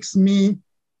makes me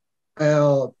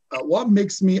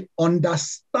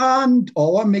understand,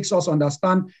 or what makes us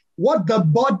understand what the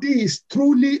body is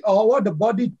truly, or what the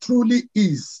body truly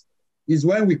is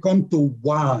when we come to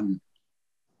one.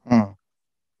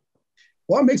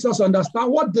 What makes us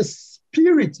understand what the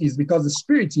spirit is, because the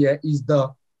spirit here is the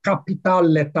capital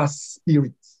letter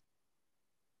spirit,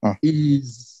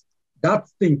 is that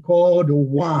thing called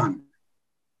one.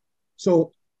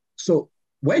 So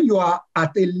when you are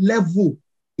at a level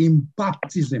in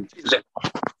baptism,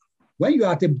 maybe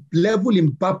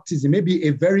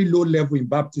a very low level in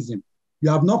baptism, you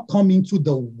have not come into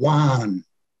the one.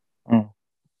 Do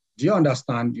you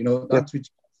understand? You know, that's which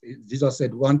Jesus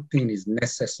said one thing is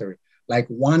necessary. Like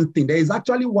one thing. There is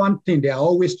actually one thing they are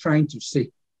always trying to say.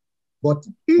 But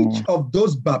each of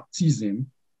those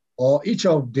baptism, or each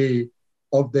of the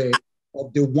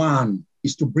one,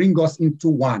 is to bring us into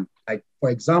one. Like, for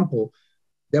example,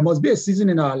 there must be a season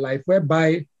in our life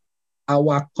whereby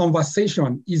our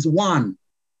conversation is one.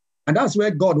 And that's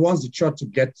where God wants the church to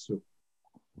get to.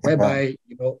 Whereby,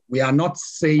 you know, we are not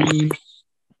saying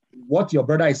what your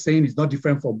brother is saying is not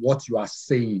different from what you are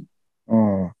saying.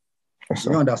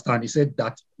 You understand? He said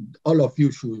that all of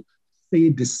you should say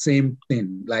the same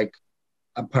thing. Like,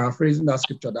 I'm paraphrasing that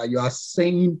scripture, that you are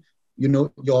saying, you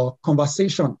know, your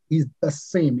conversation is the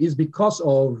same. It's because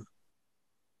of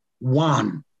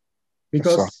one.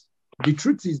 Because the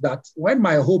truth is that when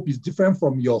my hope is different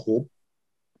from your hope,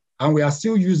 and we are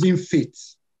still using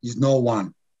faith, is not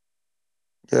one.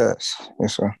 Yes,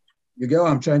 sir. You get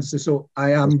what I'm trying to say? So I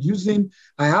have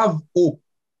hope.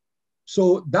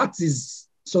 So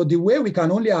the way we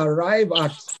can only arrive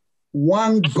at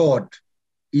one God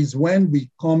is when we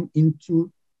come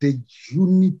into the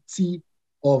unity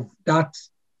of that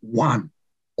one,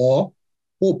 or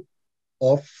hope,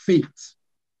 or faith,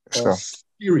 or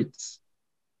spirit.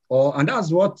 And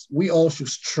that's what we all should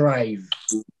strive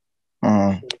to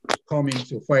come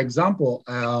into. For example,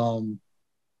 and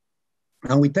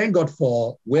we thank God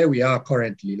for where we are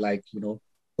currently. Like, you know,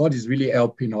 God is really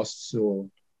helping us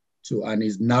and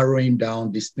is narrowing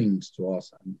down these things to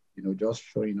us, and, you know, just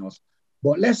showing us.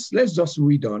 But let's just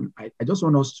read on. I just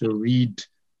want us to read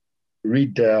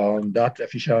that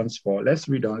Ephesians 4. Let's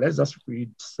read on. Let's just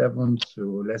read 7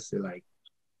 to, let's say, like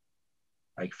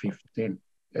 15.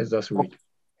 Let's just read.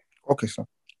 Okay, sir.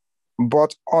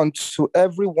 But unto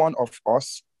every one of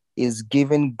us is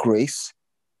given grace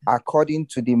according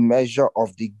to the measure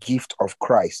of the gift of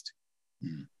Christ.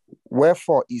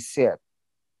 Wherefore he said,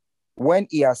 when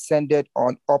he ascended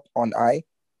up on high,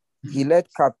 he led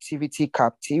captivity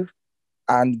captive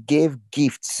and gave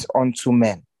gifts unto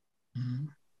men.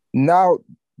 Now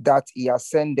that he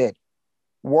ascended,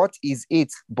 what is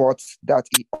it but that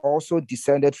he also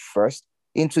descended first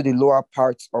into the lower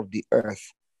parts of the earth?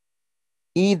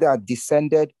 He that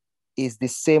descended is the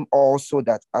same also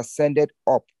that ascended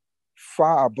up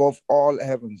far above all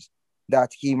heavens,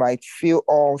 that he might fill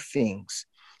all things.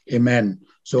 Amen.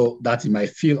 So that he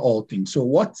might fill all things. So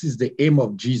what is the aim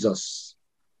of Jesus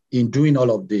in doing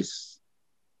all of this?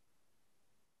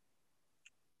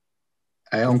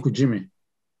 Uncle Jimmy.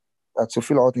 To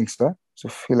fill all things, sir. To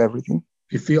fill everything.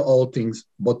 To fill all things,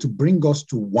 but to bring us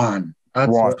to one.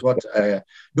 That's what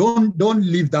don't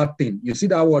leave that thing. You see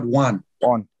that word one?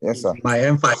 One, yes, sir. My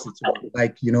emphasis,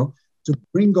 like, you know, to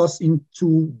bring us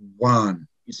into one.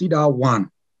 You see that one?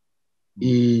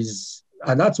 is,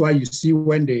 and that's why you see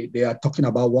when they are talking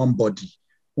about one body,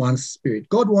 one spirit.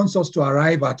 God wants us to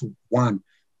arrive at one.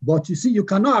 But you see, you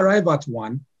cannot arrive at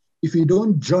one if you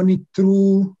don't journey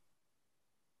through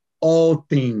all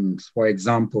things, for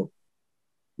example.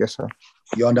 Yes, sir.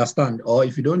 You understand? Or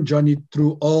if you don't journey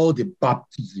through all the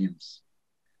baptisms.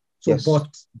 So, Yes. but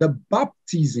the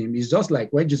baptism is just like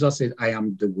when Jesus said, I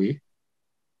am the way,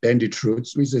 then the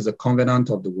truth, which is a covenant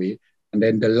of the way, and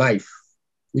then the life,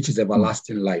 which is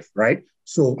everlasting life, right?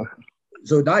 So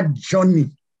that journey,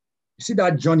 you see,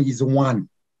 that journey is one.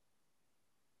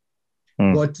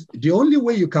 But the only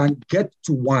way you can get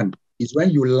to one is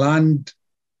when you land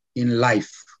in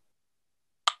life.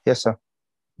 Yes, sir.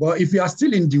 But if you are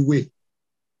still in the way,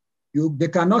 they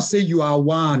cannot say you are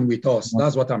one with us.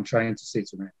 That's what I'm trying to say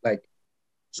tonight. Like,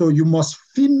 so you must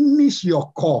finish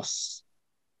your course.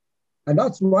 And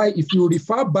that's why if you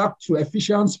refer back to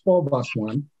Ephesians 4 verse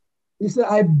 1, he said,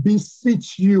 I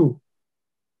beseech you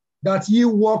that ye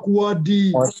walk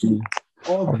worthy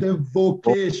of the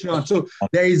vocation. So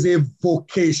there is a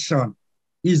vocation.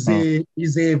 Is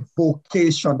a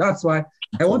vocation. That's why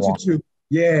I want you to,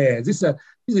 this is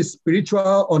a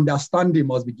spiritual understanding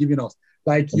must be given us.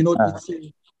 Like, you know,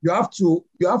 you have to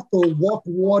walk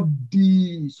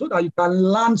worthy so that you can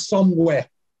land somewhere.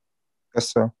 Yes,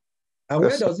 sir. And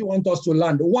where does he want us to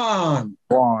land? One.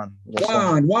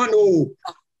 Yes,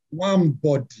 one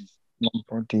body. One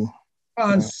body.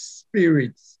 One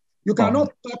spirit. You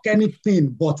cannot talk anything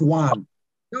but one.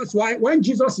 That's why when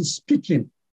Jesus is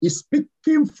speaking, he's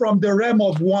speaking from the realm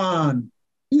of one.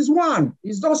 He's one.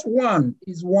 He's just one.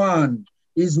 He's one.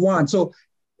 He's one. So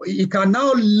he can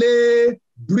now lay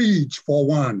bridge for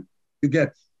one. You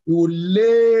get, he will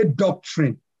lay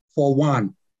doctrine for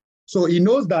one. So he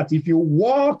knows that if you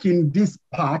walk in this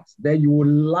path, then you will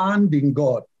land in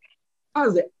God.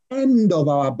 That's the end of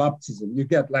our baptism. You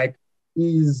get, like,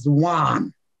 he's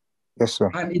one. Yes, sir.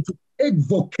 And it will take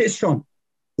vocation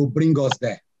to bring us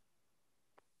there.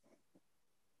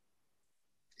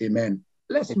 Amen.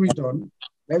 Let's read on.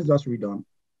 Let's just read on.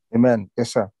 Amen.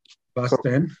 Yes, sir. Verse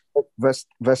 10.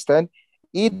 Verse 10.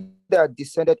 He that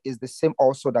descended is the same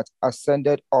also that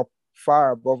ascended up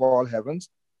far above all heavens,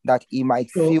 that he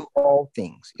might fill all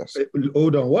things. Yes.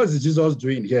 Hold on. What is Jesus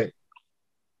doing here?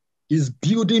 He's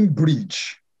building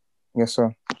bridge. Yes,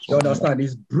 sir. You understand?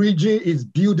 He's bridging, he's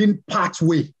building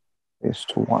pathway. It's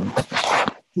to one.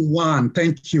 To one.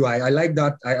 Thank you. I like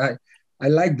that. I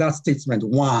like that statement.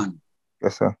 One.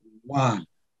 Yes, sir.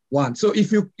 One. So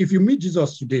if you meet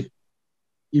Jesus today,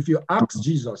 if you ask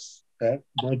Jesus,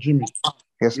 Jimmy,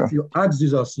 yes, sir. If you ask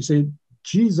Jesus, you say,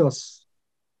 Jesus,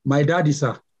 my daddy,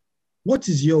 sir, what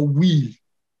is your will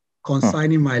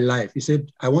concerning my life? He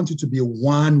said, I want you to be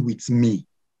one with me.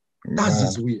 That's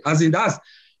his will. As in,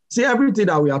 see everything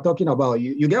that we are talking about.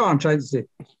 You get what I'm trying to say?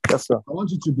 Yes, sir. I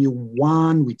want you to be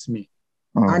one with me.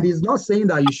 And he's not saying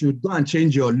that you should go and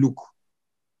change your look.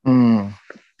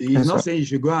 He's not saying you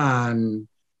should go and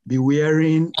be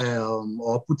wearing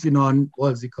or putting on,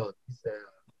 what's it called?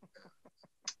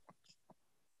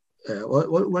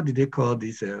 What do they call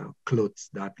these clothes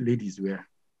that ladies wear?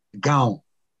 Gown.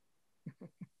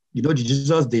 You know, the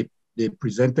Jesus they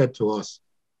presented to us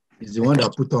is the one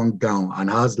that put on gown and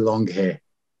has long hair.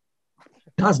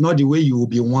 That's not the way you will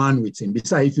be one with him.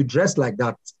 Besides, if you dress like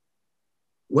that,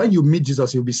 when you meet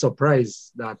Jesus, you'll be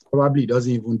surprised that probably he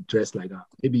doesn't even dress like that.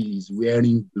 Maybe he's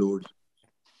wearing glory.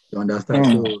 You understand?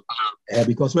 So,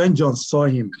 because when John saw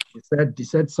him, he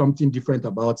said something different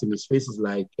about him. His face is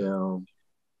like,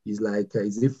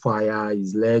 is it fire?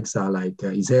 His legs are like,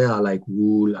 his hair are like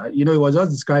wool. You know, he was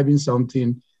just describing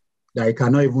something that I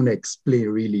cannot even explain,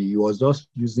 really. He was just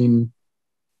using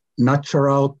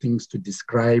natural things to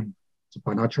describe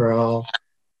supernatural,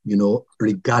 you know,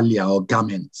 regalia or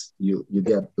garments. You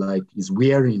get, like, he's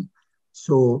wearing.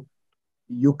 So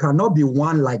you cannot be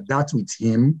one like that with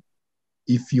him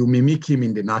if you mimic him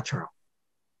in the natural.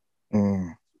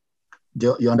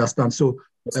 You understand? So,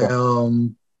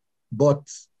 but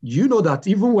you know that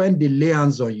even when they lay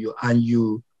hands on you and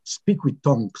you speak with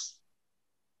tongues,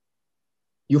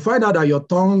 you find out that your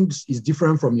tongues is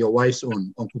different from your wife's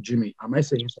own, Uncle Jimmy. Am I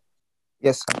saying so?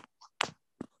 Yes, sir.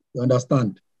 You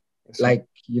understand? Yes, like,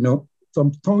 you know,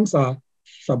 some tongues are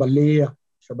shabalea,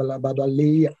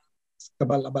 shabalabadalea,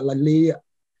 skabalabalaea.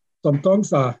 Some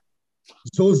tongues are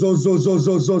zo, zo, zo, zo,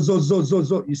 zo, zo, zo, zo, zo,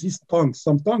 zo. You see tongues.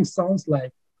 Some tongues sounds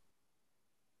like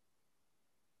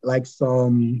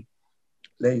some,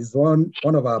 there is one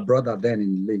of our brother then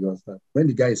in Lagos that when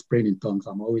the guy is praying in tongues,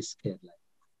 I'm always scared. Like,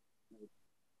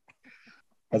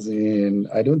 as in,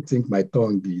 I don't think my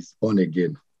tongue is born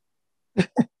again.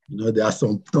 You know, there are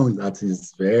some tongues that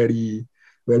is very,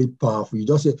 very powerful. You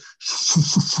just say,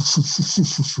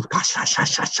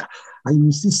 and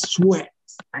you see sweat.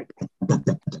 Like,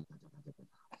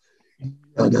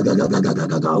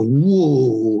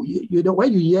 whoa. You know,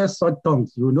 when you hear such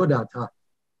tongues, you know that,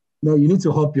 no, you need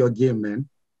to up your game, man.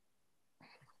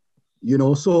 You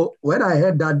know, so when I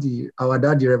heard our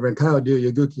daddy, Reverend Kayode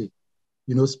Oyegoke,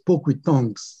 you know, spoke with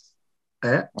tongues,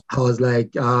 I was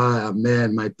like,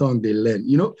 man, my tongue, they learn.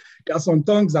 You know, there are some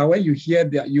tongues that when you hear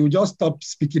that, you just stop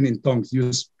speaking in tongues.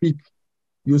 You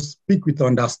speak with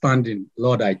understanding.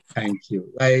 Lord, I thank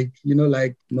you. Like, you know,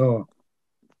 like, no.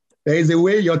 There is a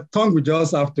way your tongue will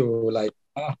just have to, like,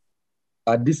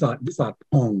 these are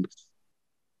tongues.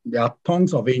 They are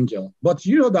tongues of angels. But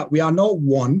you know that we are not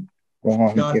one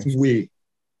that way.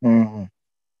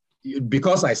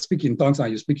 Because I speak in tongues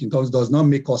and you speak in tongues does not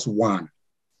make us one.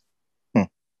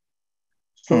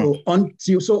 So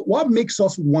what makes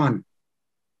us one?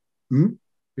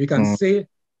 We can say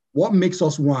what makes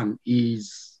us one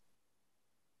is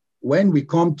when we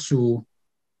come to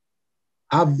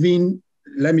having,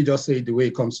 let me just say it the way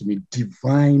it comes to me,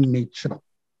 divine nature.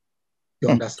 You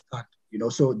understand? You know,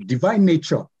 so divine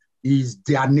nature is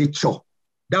their nature.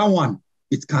 That one,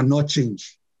 it cannot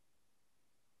change.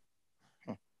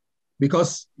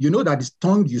 Because you know that this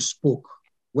tongue you spoke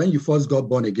when you first got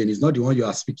born again is not the one you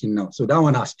are speaking now. So that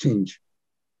one has changed.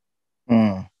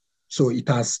 So it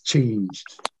has changed.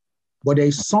 But there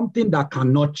is something that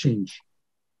cannot change.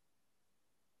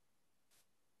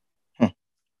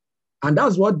 And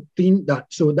that's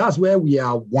that's where we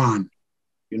are one.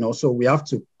 You know, so we have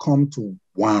to come to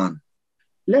one.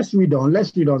 Let's read on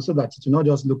so that it will not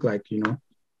just look like, you know,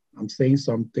 I'm saying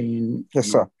something. Yes,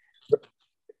 sir.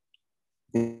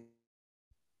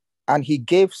 And he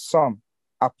gave some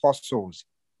apostles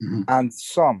and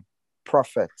some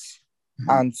prophets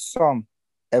and some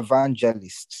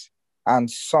evangelists and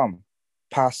some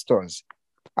pastors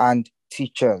and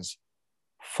teachers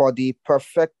for the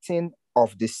perfecting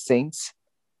of the saints,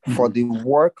 for the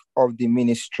work of the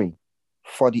ministry,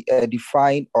 for the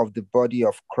edifying of the body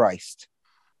of Christ,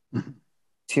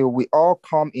 till we all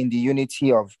come in the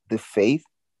unity of the faith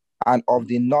and of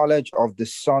the knowledge of the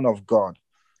Son of God.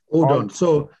 Hold on.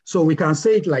 So we can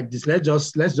say it like this. Let's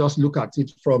just look at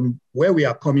it from where we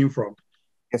are coming from.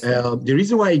 Yes, the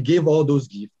reason why he gave all those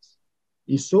gifts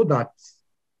is so that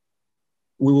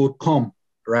we will come,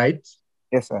 right?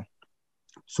 Yes, sir.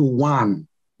 To one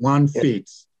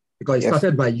faith. Because it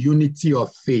started by unity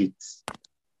of faith.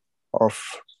 Of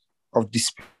the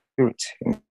Spirit.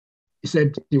 He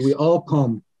said we all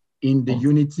come in the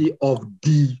unity of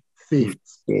the faith.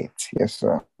 Yes,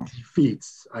 sir. The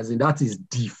faith, as in that is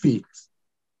the faith,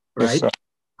 right? Yes,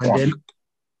 and then,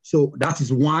 so that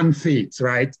is one faith,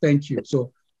 right? Thank you.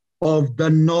 So, of the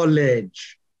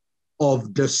knowledge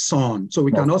of the Son. So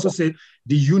we can also say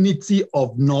the unity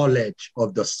of knowledge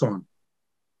of the Son.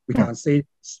 We can say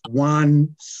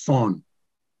one Son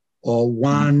or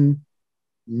one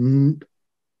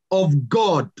of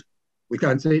God. We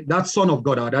can say that Son of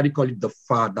God, our daddy call it the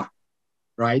Father,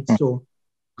 right? So,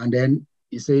 and then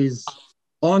he says,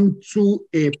 unto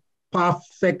a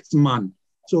perfect man.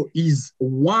 So is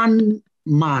one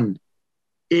man,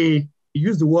 he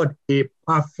used the word a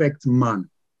perfect man,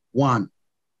 one.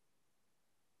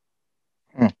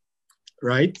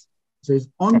 Right? It says,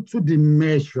 unto the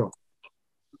measure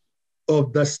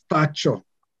of the stature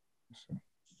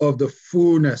of the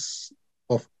fullness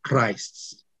of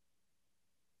Christ.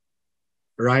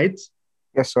 Right?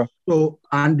 Yes, sir. So,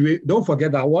 and we don't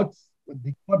forget that what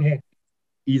the Godhead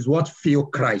is what fill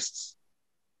Christ.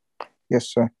 Yes,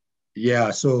 sir.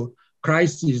 Yeah, so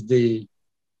Christ is the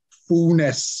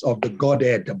fullness of the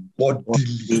Godhead, the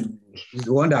bodily. He's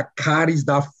the one that carries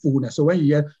that fullness. So when you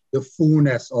hear the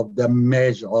fullness of the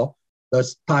measure, the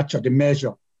stature, the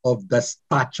measure of the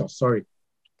stature,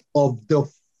 of the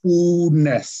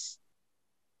fullness,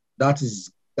 that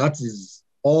is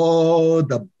all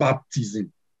the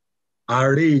baptism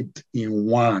arrayed in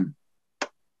one.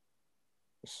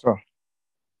 Yes, sir.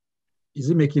 Is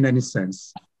it making any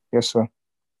sense? Yes, sir.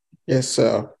 Yes,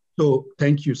 sir. So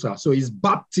thank you, sir. So it's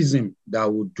baptism that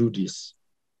will do this.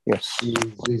 Yes.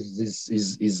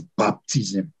 Is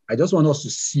baptism. I just want us to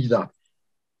see that.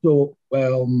 So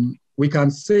we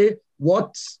can say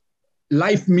what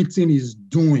Life Meeting is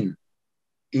doing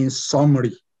in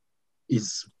summary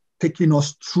is taking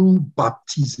us through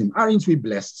baptism. Aren't we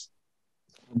blessed?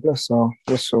 Yes, sir.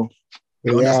 Yes, sir.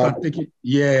 You understand?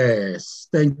 Yes,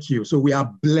 thank you. So we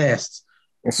are blessed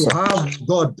to have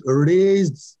God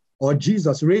raised, or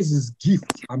Jesus raised his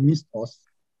gift amidst us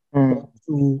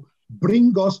to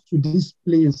bring us to this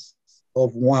place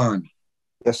of one.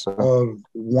 Yes, sir. Of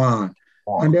one.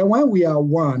 And then when we are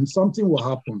one, something will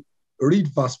happen. Read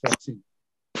verse 14.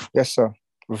 Yes, sir.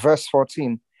 Verse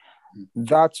 14.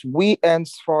 That we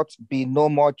henceforth be no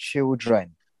more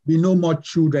children. Be no more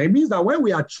children. It means that when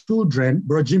we are children,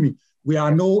 bro Jimmy, we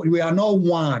are not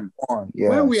one. Yes.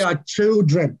 When we are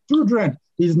children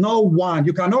is not one.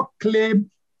 You cannot claim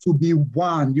to be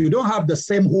one. You don't have the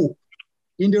same hope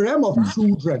in the realm of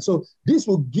children. So this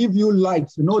will give you light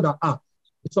to know that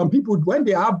some people, when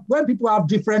people have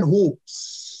different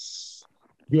hopes,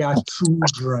 they are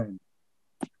children.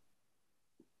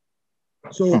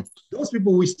 So those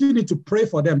people, we still need to pray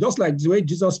for them, just like the way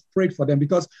Jesus prayed for them,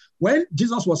 because when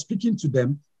Jesus was speaking to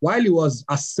them while he was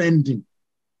ascending,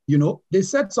 they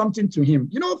said something to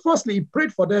him. Firstly, he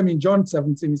prayed for them in John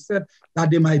 17. He said that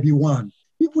they might be one,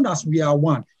 even as we are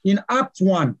one. In Act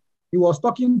 1, he was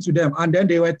talking to them, and then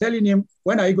they were telling him,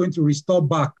 when are you going to restore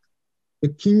back the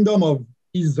kingdom of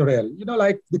Israel?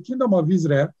 Like the kingdom of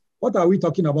Israel, what are we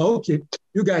talking about? Okay,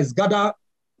 you guys gather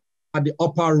at the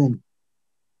upper room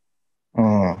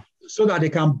so that they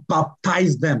can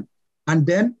baptize them. And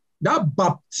then that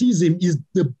baptism is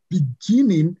the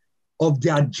beginning of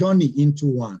their journey into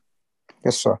one.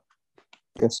 Yes, sir.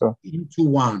 Yes, sir. Into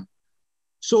one.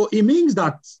 So it means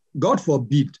that, God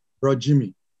forbid, Bro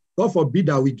Jimmy, God forbid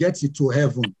that we get it to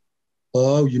heaven,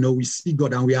 or, we see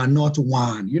God and we are not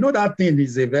one. That thing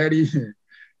is a very,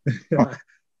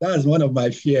 that's one of my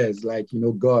fears. Like,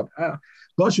 God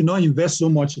should not invest so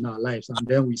much in our lives, and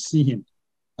then we see him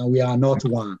and we are not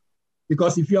one.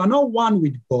 Because if you are not one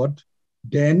with God,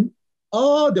 then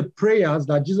all the prayers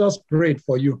that Jesus prayed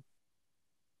for you,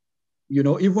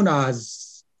 even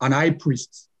as an high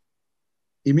priest,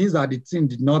 it means that the thing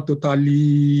did not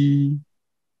totally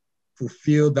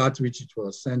fulfill that which it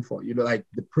was sent for. Like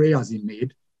the prayers he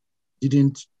made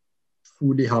didn't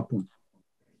fully happen.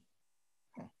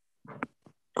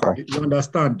 Okay. You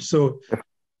understand? So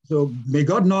may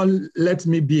God not let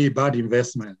me be a bad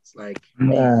investment. Like,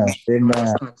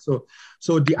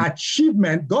 So the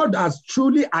achievement, God has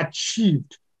truly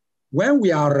achieved when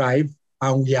we arrive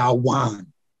and we are one.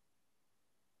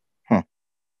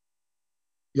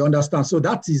 You understand? So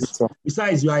that is,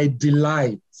 besides, you are a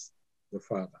delight, the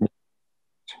Father.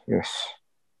 Yes.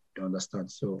 You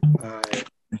understand? So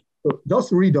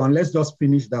just read on. Let's just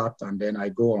finish that, and then I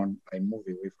go on. I move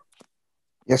away from it.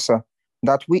 Yes, sir.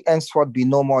 That we henceforth be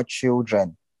no more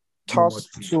children,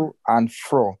 tossed to and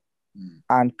fro,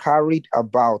 and carried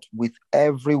about with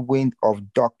every wind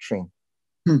of doctrine.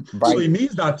 So it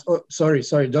means that, sorry,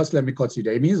 just let me cut you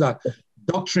there. It means that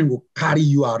doctrine will carry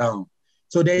you around.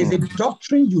 So there is a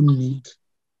doctrine you need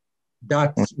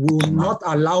that will not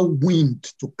allow wind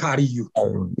to carry you.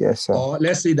 Yes, sir. Or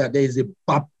let's say that there is a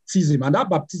baptism, and that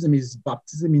baptism is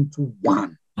baptism into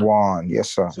one. One, yes,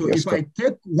 sir. So yes, if sir. I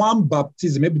take one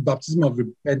baptism, maybe baptism of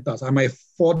repentance, I might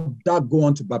further go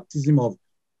on to baptism of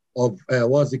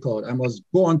what's it called? I must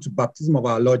go on to baptism of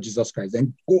our Lord Jesus Christ,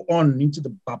 and go on into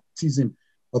the baptism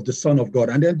of the Son of God,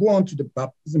 and then go on to the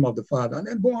baptism of the Father, and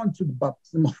then go on to the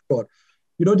baptism of God.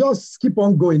 Just keep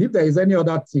on going. If there is any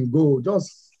other thing,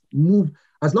 just move,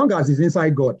 as long as it's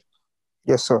inside God.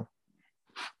 Yes, sir.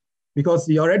 Because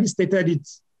he already stated it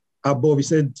above. He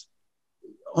said,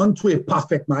 unto a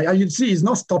perfect man. And you see, he's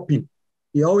not stopping.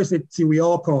 He always said, till we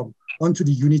all come unto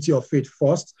the unity of faith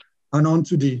first, and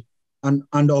unto the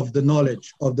and of the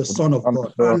knowledge of the Son of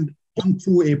God, and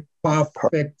unto a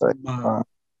perfect man.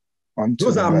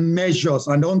 Those are measures,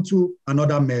 and unto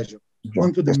another measure,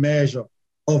 unto the measure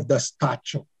of the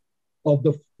stature of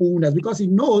the fullness. Because he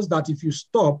knows that if you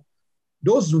stop,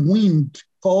 those winds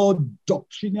called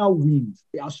doctrinal winds,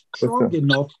 they are strong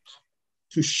enough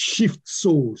to shift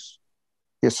souls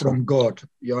from God.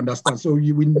 You understand? So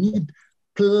you will need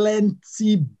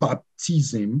plenty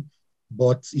baptism,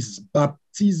 but it's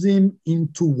baptism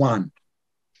into one.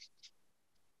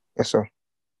 Yes, sir.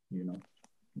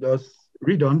 Just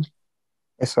read on.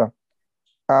 Yes, sir.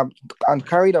 And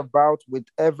carried about with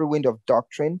every wind of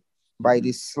doctrine by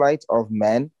the sleight of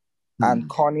men and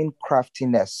cunning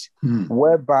craftiness,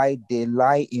 whereby they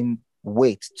lie in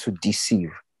wait to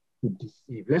deceive.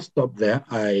 Let's stop there.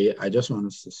 I just want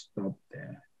us to stop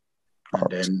there.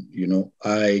 And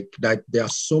then, there are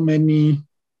so many.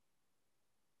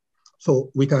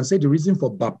 So we can say the reason for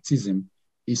baptism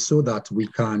is so that we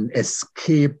can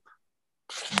escape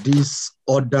these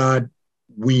other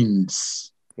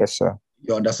winds. Yes, sir.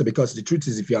 You understand? Because the truth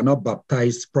is, if you are not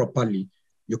baptized properly,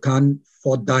 you can't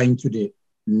further into the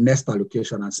next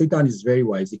allocation. And Satan is very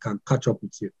wise. He can catch up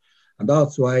with you. And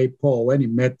that's why Paul, when he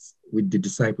met with the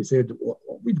disciples, said,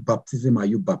 with baptism are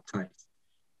you baptized?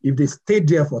 If they stay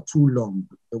there for too long,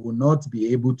 they will not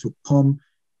be able to come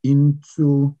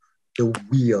into the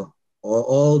will or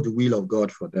all the will of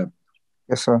God for them.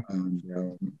 Yes, sir. And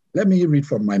let me read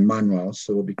from my manual.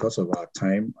 So because of our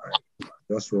time, I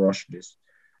just rush this.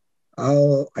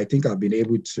 I think I've been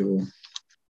able to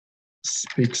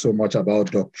speak so much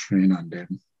about doctrine and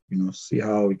then, see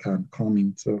how we can come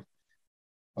into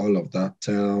all of that.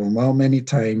 How many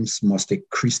times must a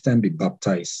Christian be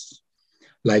baptized?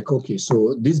 Like, okay,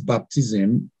 so this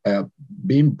baptism,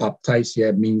 being baptized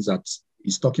here means that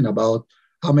it's talking about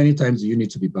how many times do you need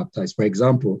to be baptized. For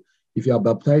example, if you are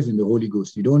baptized in the Holy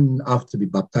Ghost, you don't have to be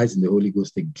baptized in the Holy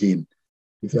Ghost again.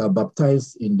 If you are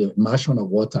baptized in the immersion of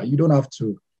water, you don't have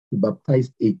to be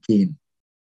baptized again.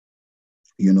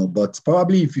 But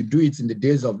probably if you do it in the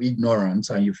days of ignorance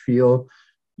and you feel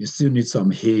you still need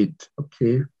some aid,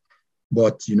 okay?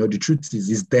 But, the truth is,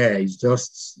 it's there. It's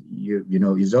just,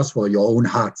 it's just for your own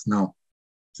heart now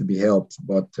to be helped.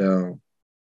 But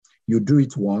you do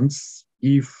it once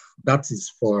if it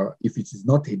is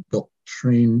not a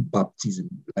doctrine baptism.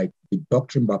 Like the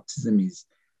doctrine baptism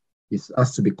it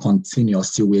has to be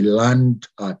continuous till we land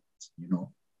at,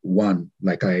 one,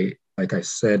 like I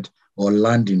said, or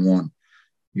land in one,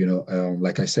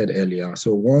 like I said earlier.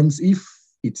 So once, if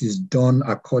it is done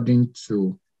according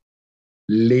to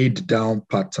laid down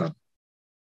pattern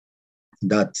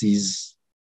that is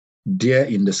there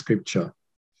in the scripture,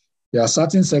 there are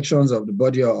certain sections of the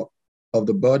body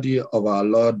of our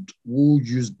Lord who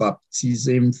use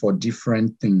baptism for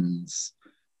different things,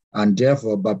 and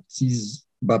therefore baptize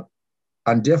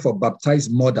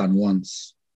more than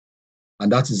once.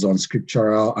 And that is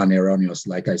unscriptural and erroneous.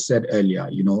 Like I said earlier,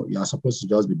 you are supposed to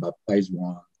just be baptized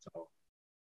once.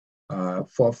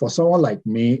 For someone like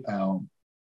me, when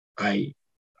I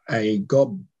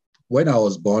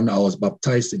was born, I was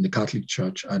baptized in the Catholic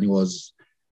Church, and it was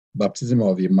baptism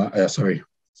of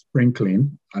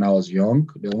sprinkling, and I was young.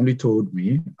 They only told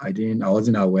me. I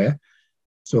wasn't aware.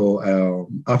 So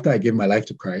after I gave my life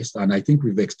to Christ, and I think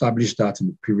we've established that in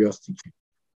the previous teaching,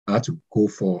 I had to go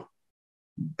for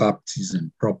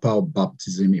baptism, proper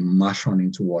baptism, immersion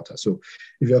into water. So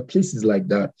if your case is like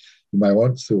that, you might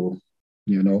want to,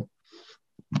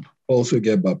 also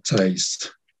get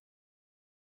baptized.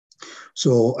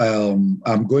 So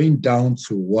I'm going down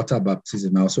to water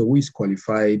baptism now. So who is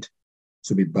qualified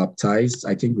to be baptized?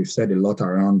 I think we've said a lot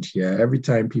around here. Every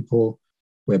time people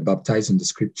were baptized in the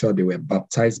scripture, they were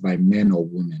baptized by men or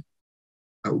women,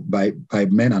 by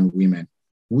men and women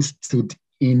who stood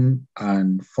in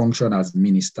and function as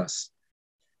ministers.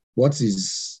 What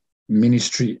is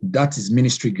ministry? That is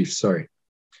ministry gift, sorry.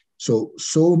 So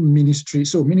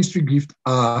ministry gift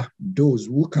are those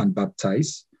who can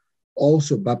baptize.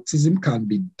 Also, baptism can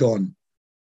be done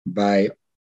by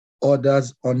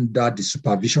others under the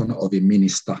supervision of a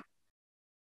minister.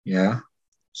 Yeah.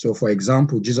 So, for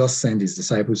example, Jesus sent his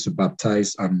disciples to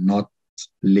baptize and not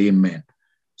laymen.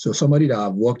 So somebody that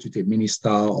have worked with a minister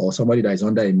or somebody that is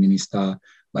under a minister,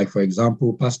 like, for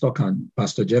example,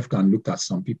 Pastor Jeff can look at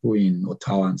some people in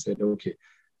Ottawa and say, okay,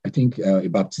 I think a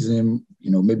baptism,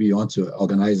 maybe you want to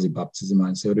organize a baptism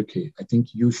and say, okay, I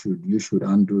think you should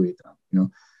undo it,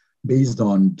 based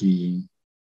on the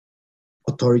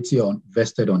authority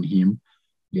vested on him,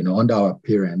 under our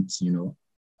parents,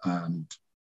 and,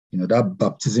 that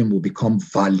baptism will become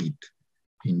valid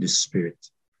in the spirit.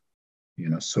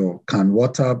 So can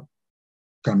water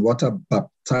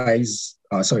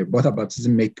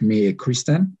baptism make me a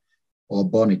Christian or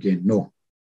born again? No,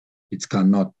 it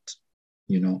cannot.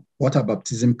 Water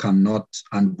baptism cannot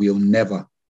and will never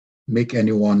make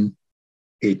anyone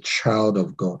a child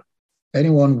of God.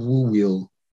 Anyone who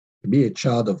will be a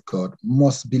child of God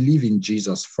must believe in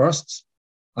Jesus first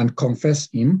and confess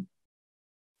him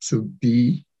to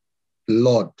be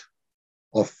Lord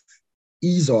of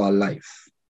his or her life.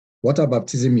 Water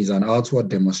baptism is an outward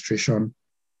demonstration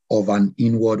of an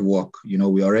inward work.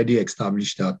 We already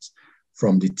established that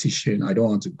from the teaching. I don't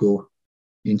want to go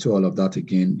into all of that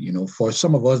again. For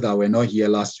some of us that were not here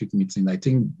last week meeting, I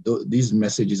think these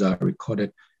messages are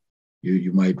recorded.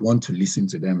 You might want to listen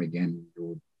to them again.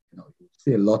 You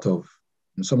see a lot of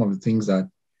some of the things that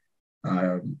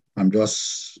I'm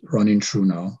just running through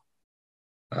now.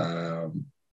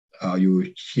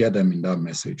 You hear them in that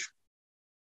message.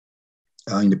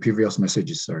 In the previous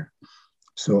messages, sorry.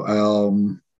 So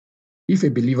if a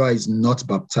believer is not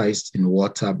baptized in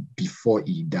water before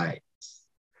he dies,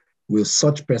 will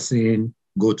such person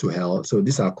go to hell? So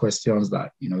these are questions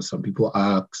that, some people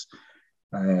ask.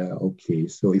 Okay,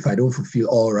 so if I don't fulfill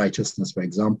all righteousness, for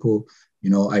example,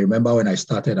 I remember when I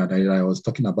started and I was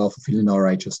talking about fulfilling all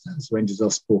righteousness, when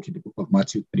Jesus spoke in the book of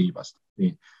Matthew 3, verse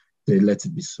 15, say, let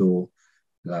it be so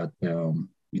that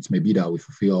it may be that we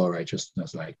fulfill all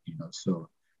righteousness, so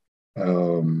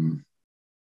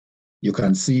You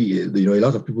can see, a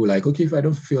lot of people like, okay, if I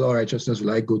don't fulfill all righteousness,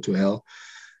 will I go to hell?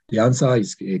 The answer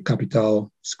is a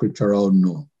capital scriptural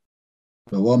no.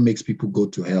 But what makes people go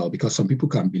to hell? Because some people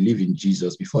can believe in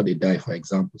Jesus before they die. For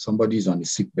example, somebody is on a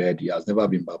sick bed, he has never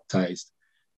been baptized,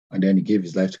 and then he gave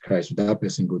his life to Christ. Would that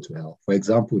person go to hell? For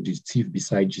example, the thief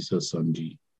beside Jesus on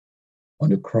the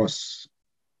cross,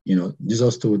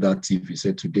 Jesus told that thief, he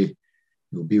said, today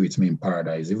you'll be with me in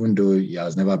paradise, even though he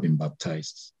has never been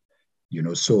baptized.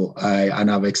 So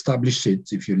I've established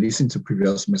it, if you listen to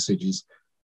previous messages,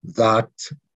 that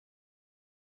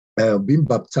being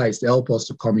baptized help us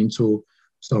to come into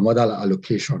some other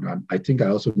allocation. And I think I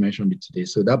also mentioned it today.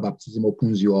 So that baptism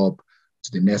opens you up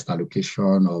to the next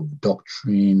allocation of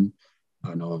doctrine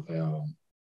and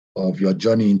of your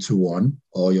journey into one,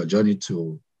 or your journey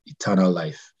to eternal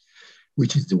life,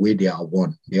 which is the way they are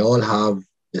one. They all have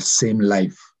the same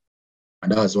life,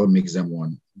 and that's what makes them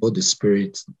one. Both the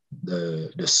Spirit,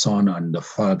 the Son, and the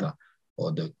Father,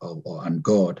 and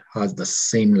God has the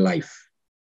same life.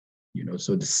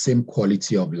 So the same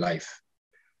quality of life,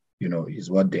 is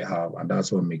what they have, and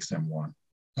that's what makes them one.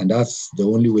 And that's the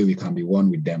only way we can be one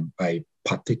with them, by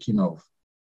partaking of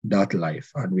that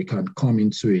life, and we can come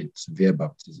into it via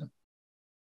baptism.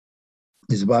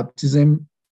 Is baptism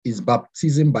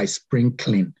by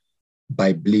sprinkling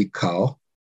biblical?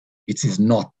 It is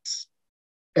not.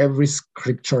 Every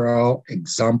scriptural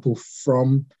example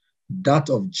from that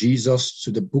of Jesus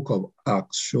to the book of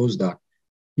Acts shows that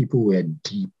people were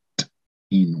dipped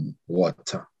in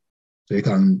water. So you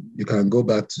can go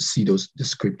back to see the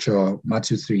scripture,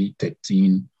 Matthew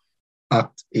 3:13,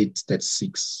 Act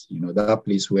 8:36, that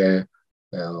place where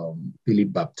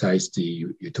Philip baptized the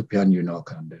Ethiopian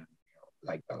eunuch, and then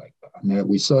like that. And then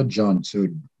we saw John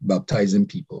too baptizing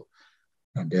people,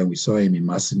 and then we saw him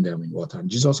immersing them in water. And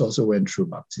Jesus also went through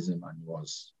baptism and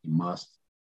was immersed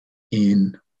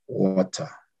in water.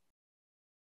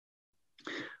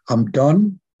 I'm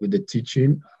done with the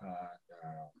teaching.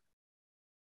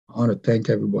 I want to thank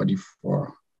everybody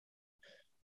for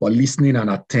listening and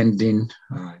attending.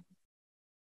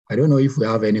 I don't know if we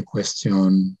have any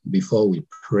question before we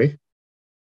pray.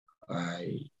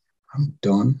 I'm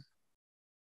done.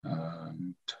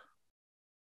 And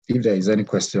if there is any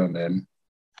question, then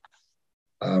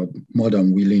I'm more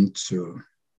than willing to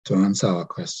answer our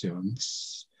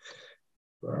questions.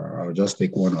 I'll just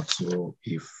take one or two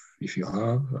if you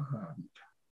have.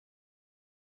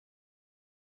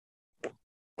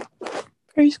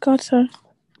 Praise God, sir.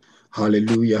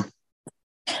 Hallelujah.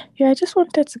 Yeah, I just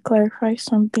wanted to clarify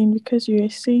something, because you were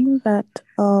saying that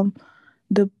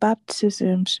the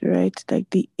baptisms, right? Like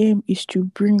the aim is to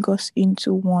bring us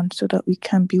into one so that we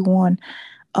can be one.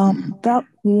 That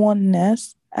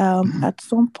oneness, at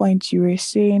some point you were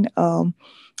saying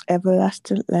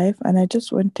everlasting life, and I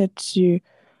just wanted to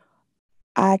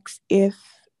ask if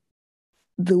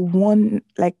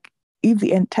if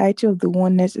the entirety of the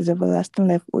oneness is everlasting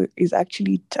life, or is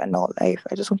actually eternal life.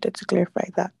 I just wanted to clarify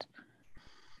that.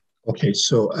 Okay,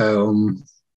 so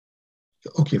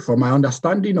from my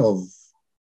understanding of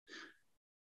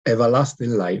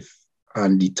everlasting life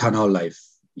and eternal life,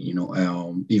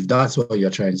 if that's what you're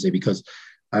trying to say, because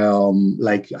are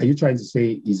you trying to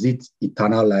say, is it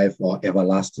eternal life or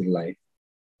everlasting life?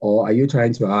 Or are you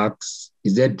trying to ask,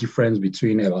 is there a difference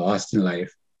between everlasting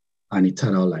life and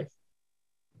eternal life?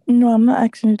 No, I'm not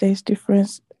asking if there's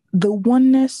difference. The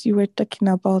oneness you were talking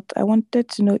about, I wanted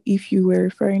to know if you were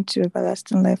referring to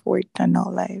everlasting life or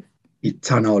eternal life.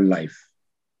 Eternal life.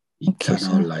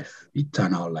 Eternal life.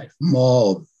 Eternal life.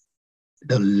 More of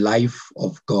the life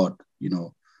of God,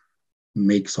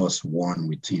 makes us one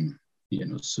with him,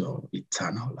 so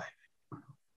eternal life.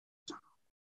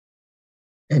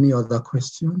 Any other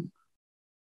question?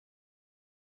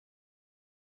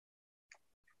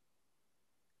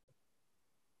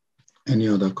 Any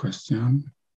other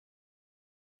question?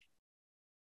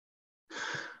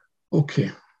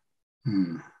 Okay.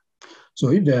 So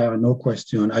if there are no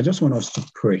questions, I just want us to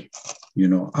pray.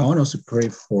 I want us to pray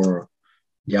for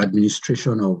the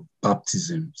administration of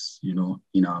baptisms,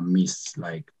 in our midst,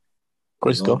 like.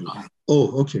 Praise God.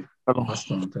 Oh, okay.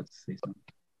 Pastor wanted to say something.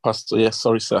 Pastor, yes,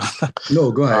 sorry, sir.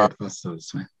 No, go ahead, Pastor. It's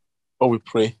fine. We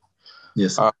pray.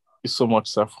 Yes, sir. Thank you so much,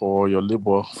 sir, for your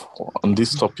labor on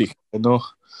this topic. I know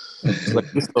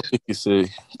this topic is a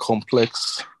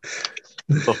complex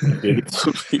topic a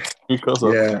little bit, because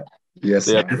of there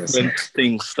are different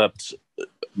things that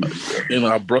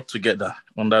are brought together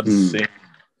under the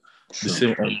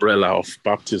same umbrella of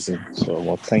baptism. So,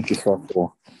 well, thank you, sir,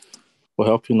 for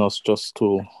helping us just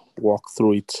to walk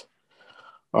through it.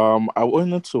 I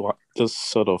wanted to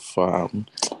just sort of,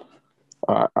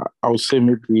 I would say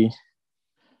maybe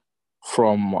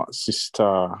from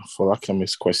Sister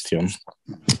Folakemi's question,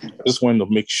 I just want to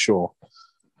make sure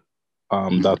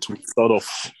that we sort of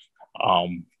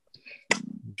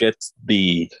get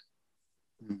the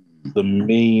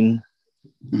main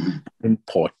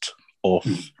import of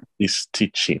this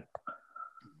teaching.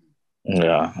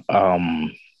 Yeah.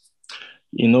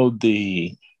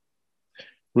 The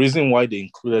reason why they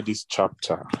included this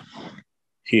chapter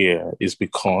here is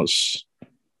because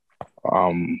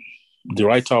the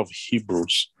writer of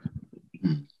Hebrews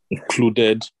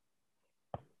included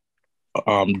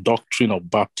doctrine of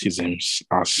baptisms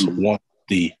as one of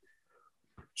the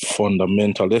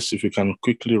fundamental. Let's see if we can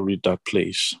quickly read that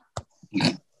place.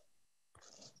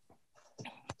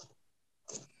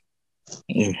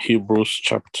 In Hebrews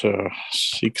chapter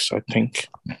 6, I think.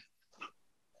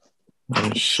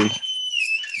 Let me see.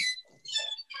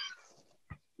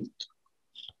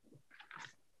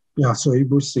 Yeah, so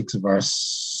Hebrews 6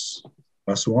 verse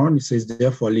 1, it says,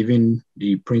 therefore, leaving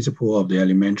the principle of the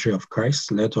elementary of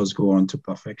Christ, let us go on to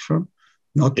perfection,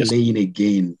 not laying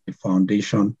again the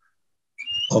foundation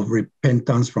of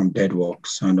repentance from dead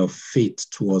works and of faith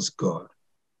towards God.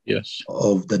 Yes.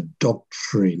 Of the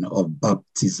doctrine of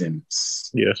baptisms.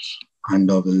 Yes.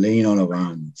 And of the laying on of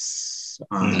hands,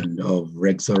 and of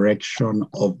resurrection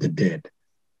of the dead,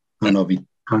 and of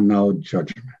eternal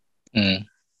judgment.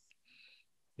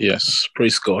 Yes,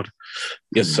 praise God.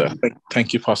 Yes, sir.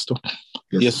 Thank you, Pastor.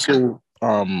 Yes, so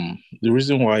the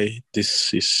reason why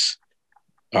this is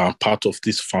part of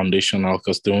this foundational,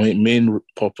 because the main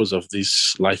purpose of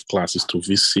this life class is to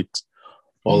visit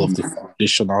all of the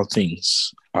foundational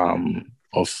things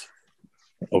of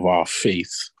our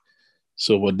faith.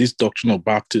 So what this doctrine of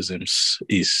baptisms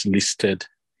is listed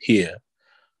here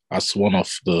as one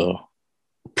of the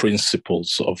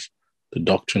principles of the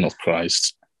doctrine of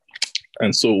Christ.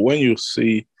 And so when you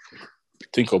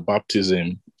think of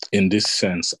baptism in this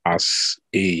sense as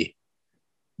a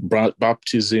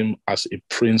baptism as a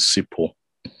principle,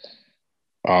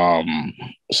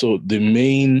 so the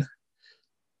main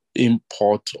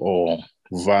import or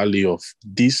value of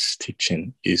this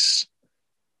teaching is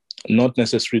not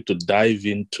necessary to dive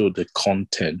into the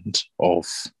content of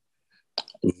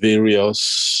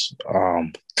various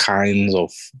kinds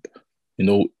of,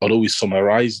 although we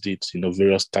summarized it,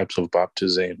 various types of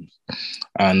baptism.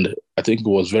 And I think it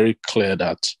was very clear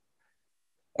that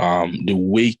the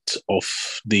weight of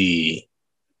the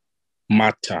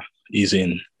matter is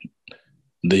in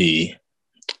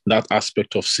that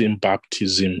aspect of seeing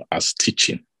baptism as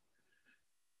teaching.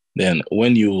 Then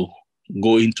when you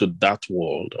go into that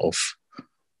world of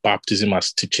baptism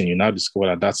as teaching, you now discover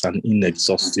that that's an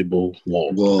inexhaustible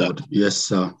world. Yes,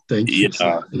 sir. Thank you,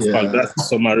 sir. In fact, that's the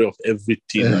summary of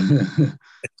everything.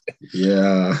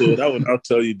 Yeah. So that would now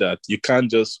tell you that we can't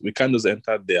just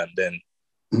enter there and then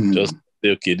just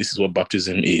say, okay, this is what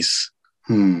baptism is.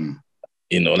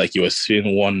 Like you were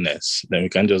saying oneness, then we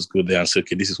can't just go there and say,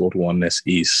 okay, this is what oneness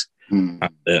is. And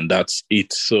then that's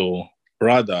it. So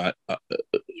rather,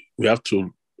 we have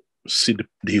to see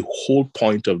the whole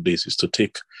point of this is to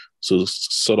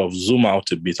sort of zoom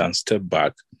out a bit and step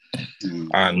back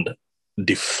and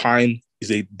define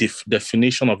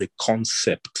definition of a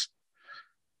concept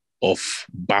of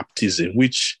baptism,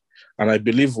 and I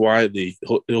believe why the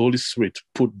Holy Spirit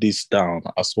put this down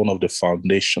as one of the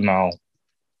foundational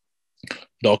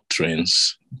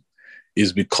doctrines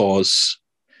is because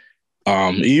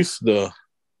if the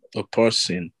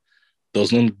person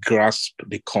does not grasp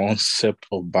the concept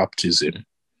of baptism,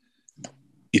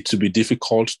 it will be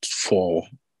difficult for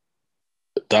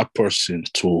that person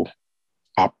to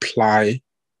apply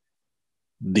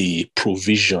the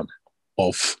provision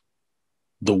of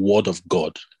the word of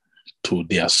God to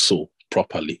their soul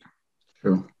properly.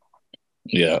 Sure.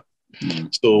 Yeah.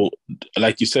 So,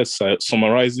 like you said,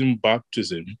 summarizing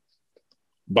baptism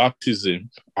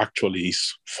actually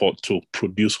is to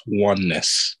produce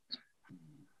oneness.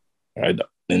 Right,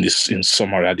 in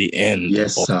summary, at the end.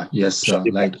 Yes, sir.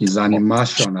 Like it's an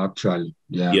immersion, actually.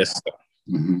 Yeah. Yes, sir.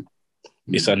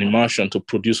 It's an immersion to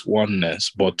produce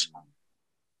oneness, but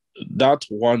that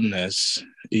oneness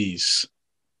is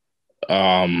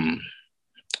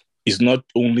not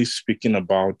only speaking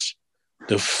about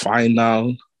the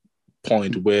final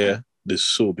point where the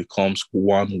soul becomes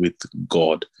one with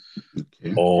God,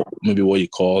 or maybe what you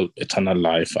call eternal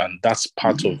life, and that's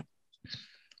part of it.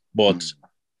 But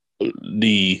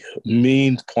the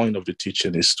main point of the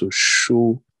teaching is to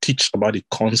teach about the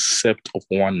concept of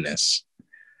oneness.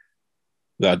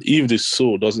 That if the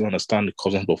soul doesn't understand the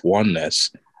concept of oneness,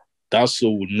 that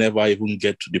soul will never even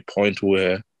get to the point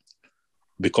where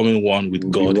becoming one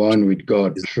with God. One with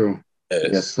God, true.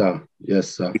 Yes, sir.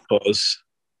 Because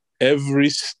every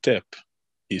step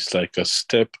is like a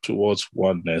step towards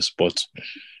oneness, but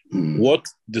what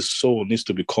the soul needs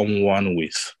to become one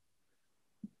with,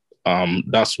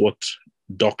 that's what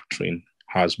doctrine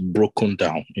has broken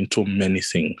down into many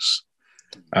things.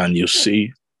 And you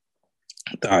see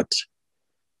that,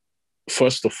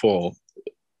 first of all,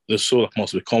 the soul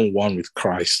must become one with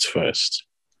Christ first,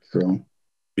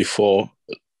 before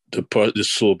the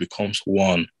soul becomes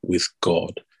one with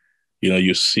God.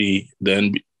 You see,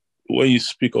 then when you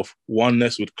speak of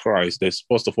oneness with Christ, there's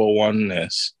first of all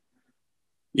oneness,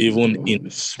 even in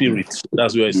spirit.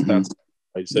 That's where it starts.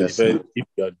 I said, if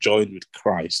you are joined with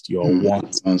Christ, you are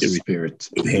one spirit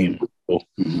with Him. So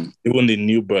even the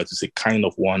new birth is a kind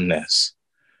of oneness.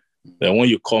 Then when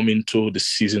you come into the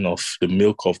season of the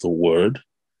milk of the word,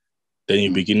 then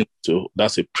you begin to,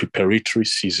 that's a preparatory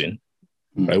season,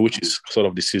 right? Which is sort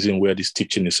of the season where this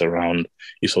teaching is around,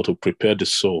 is sort of prepare the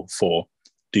soul for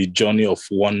the journey of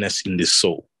oneness in the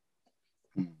soul,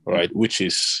 right? Which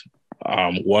is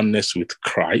oneness with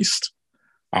Christ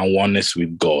and oneness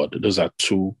with God. Those are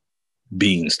two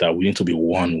beings that we need to be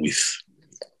one with.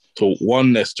 So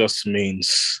oneness just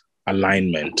means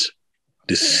alignment,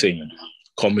 the same,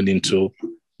 coming into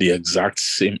the exact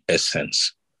same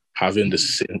essence, having the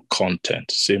same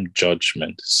content, same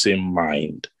judgment, same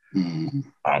mind.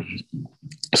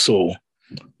 So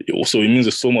it means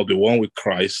the soul must be one with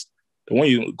Christ. When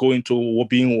you go into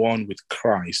being one with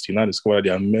Christ, you now discover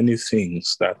there are many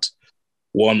things that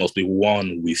one must be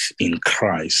one with in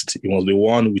Christ. He must be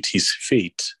one with his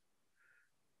faith.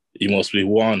 He must be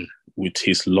one with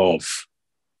his love.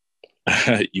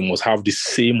 He must have the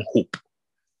same hope.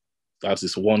 That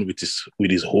is one with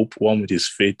his hope, one with his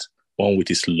faith, one with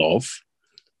his love.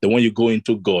 Then when you go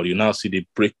into God, you now see they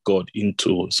break God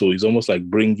into, so it's almost like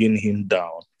bringing him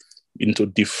down into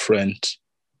different,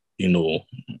 doctrinal,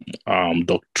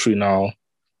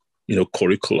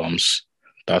 curriculums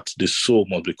that the soul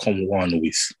must become one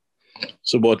with.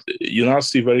 So, but you now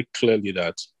see very clearly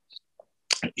that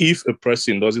if a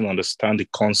person doesn't understand the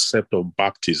concept of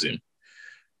baptism,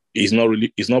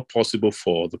 it's not possible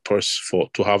for the person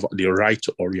to have the right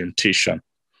orientation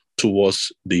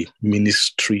towards the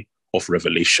ministry of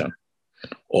revelation,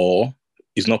 or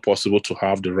it's not possible to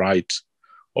have the right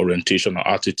orientation or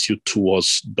attitude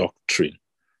towards doctrine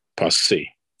per se,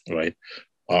 right?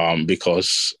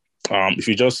 Because if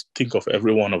you just think of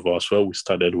every one of us, where we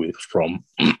started with, from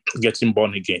getting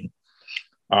born again,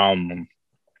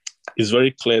 it's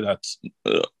very clear that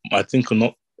I think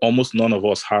almost none of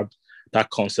us had that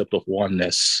concept of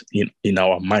oneness in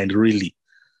our mind, really.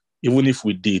 Even if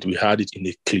we did, we had it in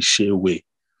a cliche way,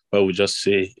 where we just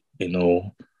say, in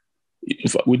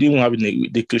fact, we didn't have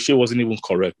it, the cliche wasn't even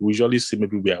correct. We usually say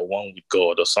maybe we are one with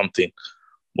God or something.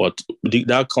 But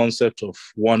that concept of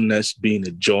oneness being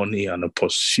a journey and a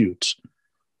pursuit,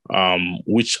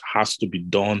 which has to be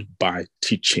done by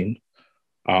teaching,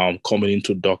 coming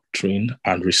into doctrine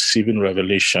and receiving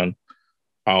revelation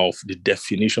of the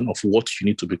definition of what you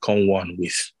need to become one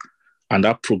with. And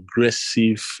that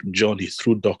progressive journey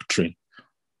through doctrine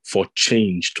for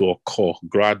change to occur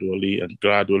gradually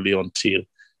until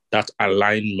that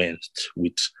alignment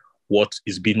with what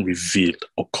is being revealed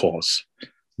occurs.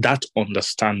 That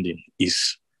understanding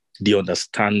is the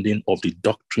understanding of the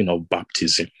doctrine of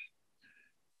baptism,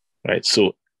 right?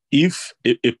 So if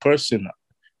a person,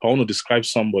 I want to describe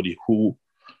somebody who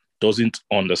doesn't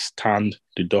understand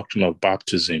the doctrine of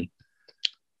baptism,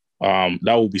 that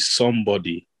will be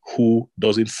somebody who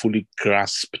doesn't fully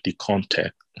grasp the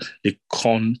content, who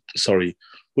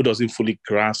doesn't fully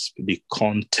grasp the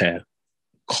content,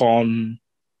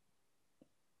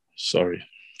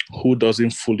 who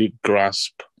doesn't fully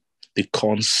grasp the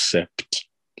concept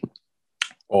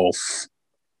of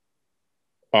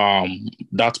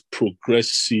that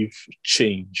progressive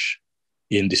change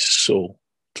in the soul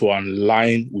to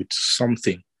align with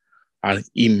something, an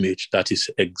image that is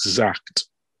exact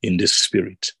in the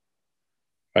spirit.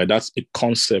 Right? That's a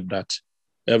concept that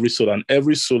every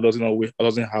soul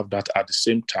doesn't have that at the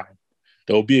same time.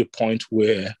 There will be a point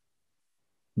where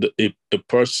the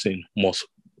person must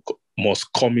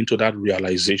come into that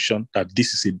realization that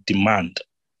this is a demand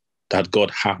that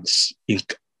God has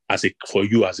for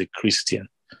you as a Christian.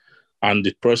 And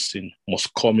the person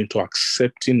must come into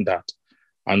accepting that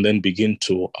and then begin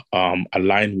to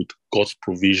align with God's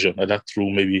provision, either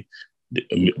through maybe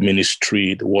the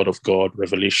ministry, the word of God,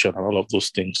 revelation, and all of those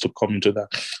things to come into that.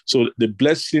 So the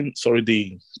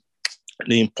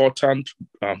important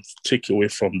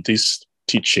takeaway from this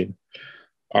teaching,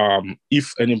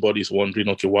 if anybody is wondering,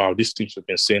 okay, wow, these things we've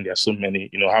been saying, there are so many,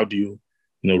 how do you,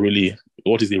 really,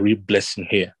 what is the real blessing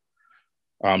here?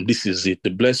 this is it. The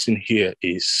blessing here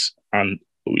is, and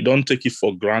we don't take it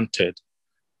for granted,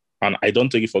 and I don't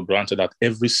take it for granted that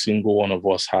every single one of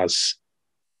us has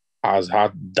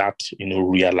had that,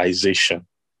 realization.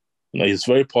 It's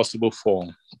very possible for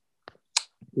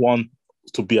one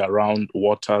to be around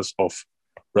waters of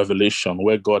revelation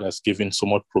where God has given so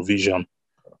much provision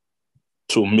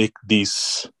to make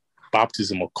this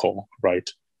baptism occur, right?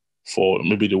 For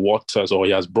maybe the waters, or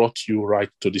he has brought you right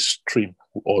to the stream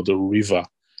or the river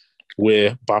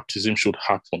where baptism should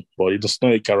happen. But it is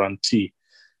not a guarantee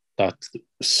that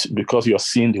because you're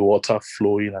seeing the water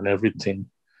flowing and everything,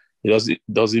 it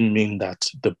doesn't mean that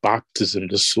the baptism,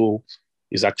 the soul,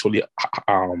 is actually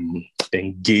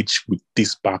engaged with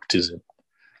this baptism.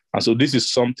 And so this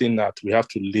is something that we have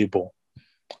to labor,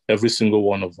 every single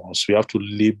one of us. We have to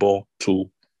labor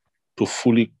to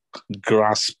fully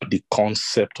grasp the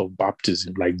concept of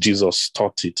baptism like Jesus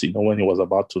taught it. When he was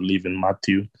about to leave in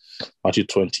Matthew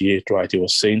 28, right? He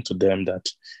was saying to them that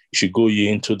you should go ye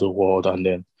into the world and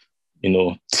then,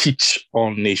 teach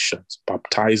all nations,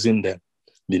 baptizing them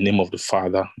in the name of the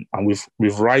Father. And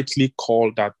we've rightly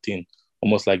called that thing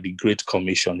almost like the Great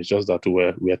Commission. It's just that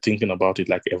we are thinking about it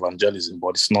like evangelism,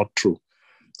 but it's not true.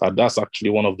 That's actually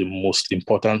one of the most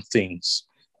important things,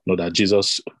 that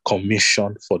Jesus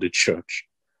commissioned for the church,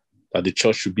 that the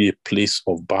church should be a place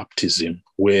of baptism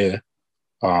where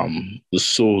the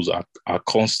souls are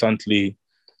constantly,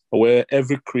 where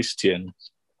every Christian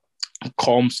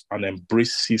comes and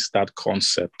embraces that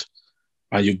concept.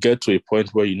 And you get to a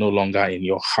point where you no longer in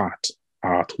your heart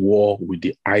are at war with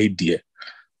the idea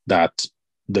that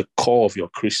the core of your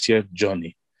Christian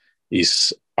journey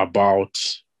is about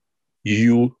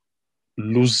you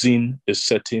losing a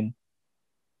certain,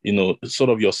 sort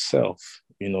of yourself.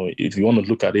 If you want to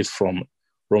look at it from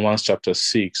Romans chapter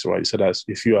 6, right? It said as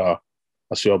you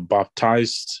are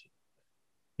baptized,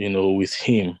 with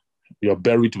him, you're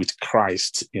buried with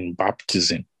Christ in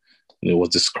baptism. It was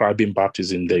describing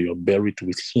baptism there. You're buried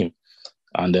with him.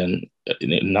 And then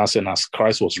as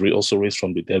Christ was also raised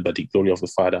from the dead by the glory of the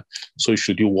Father, so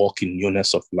should you walk in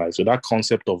newness of life. So that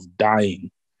concept of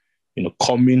dying,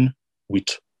 coming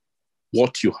with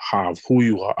what you have, who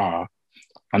you are,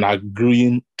 and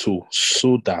agreeing to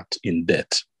sow that in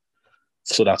death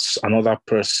so that another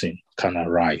person can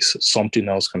arise, something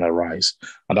else can arise.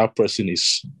 And that person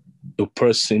is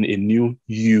a new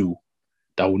you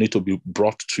that will need to be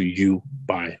brought to you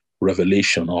by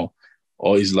revelation,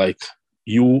 or is like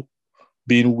you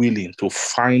being willing to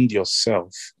find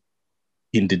yourself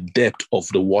in the depth of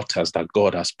the waters that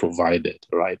God has provided,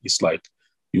 right? It's like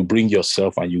you bring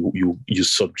yourself and you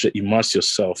immerse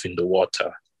yourself in the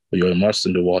water. You're immersed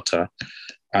in the water,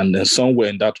 and then somewhere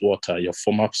in that water, your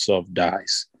former self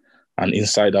dies, and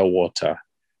inside that water,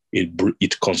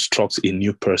 it constructs a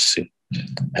new person.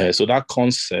 So that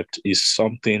concept is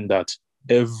something that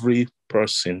every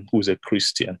person who is a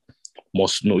Christian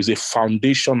must know. Is a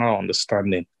foundational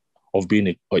understanding of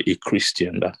being a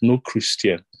Christian, that no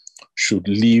Christian should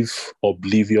live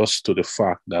oblivious to the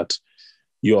fact that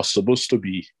you are supposed to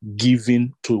be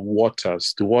given to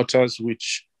waters, the waters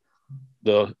which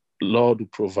the Lord will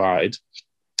provide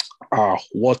are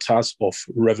waters of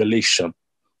revelation,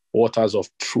 waters of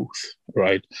truth,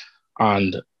 right?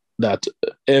 And that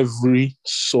every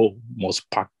soul must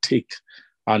partake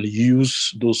and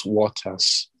use those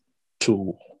waters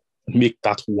to make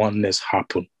that oneness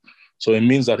happen. So it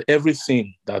means that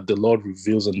everything that the Lord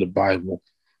reveals in the Bible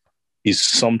is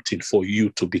something for you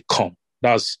to become.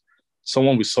 That's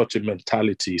someone with such a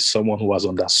mentality, someone who has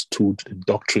understood the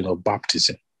doctrine of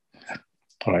baptism.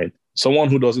 All right. Someone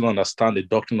who doesn't understand the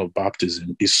doctrine of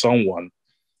baptism is someone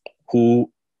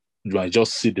who might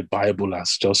just see the Bible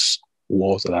as just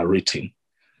words that are written,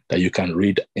 that you can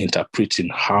read, interpreting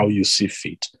how you see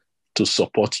fit to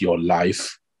support your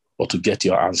life or to get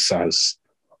your answers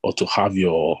or to have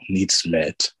your needs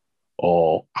met,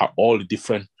 or all the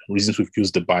different reasons we've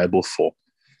used the Bible for.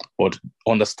 But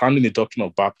understanding the doctrine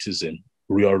of baptism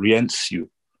reorients you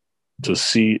to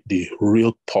see the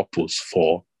real purpose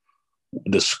for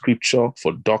the scripture,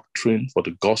 for doctrine, for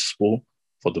the gospel,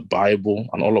 for the Bible,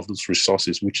 and all of those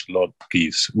resources which the Lord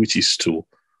gives, which is for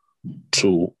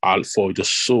the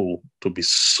soul to be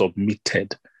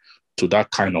submitted to that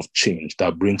kind of change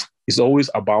that brings. It's always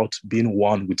about being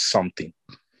one with something,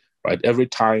 right? Every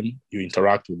time you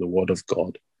interact with the Word of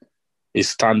God, a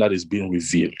standard is being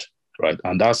revealed, right?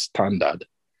 And that standard,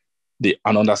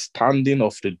 an understanding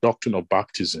of the doctrine of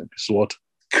baptism is what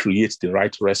creates the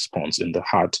right response in the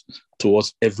heart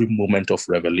towards every moment of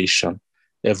revelation,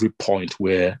 every point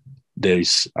where there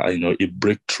is a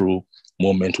breakthrough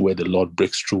moment where the Lord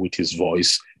breaks through with his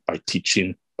voice by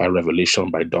teaching, by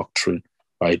revelation, by doctrine,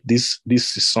 right? This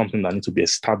is something that needs to be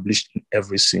established in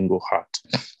every single heart,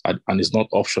 and it's not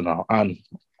optional. And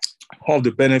one of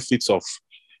the benefits of,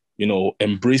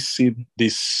 embracing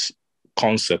this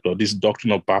concept or this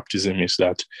doctrine of baptism is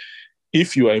that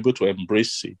if you are able to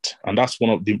embrace it, and that's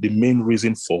one of the main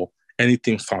reason for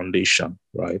anything foundation,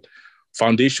 right?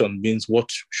 Foundation means what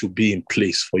should be in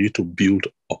place for you to build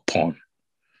upon.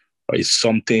 Right?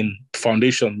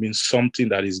 Foundation means something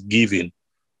that is given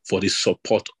for the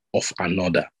support of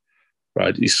another,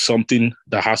 right? It's something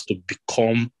that has to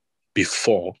become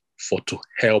before to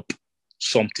help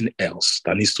something else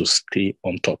that needs to stay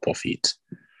on top of it.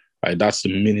 Right? That's the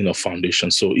meaning of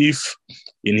foundation. So if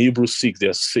in Hebrews 6,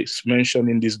 there's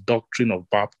mentioning this doctrine of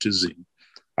baptism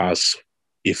as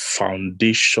a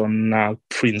foundational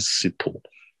principle.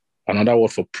 Another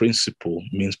word for principle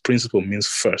means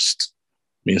first,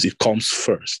 means it comes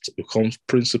first.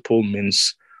 Principle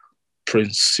means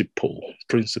principle or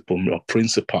principal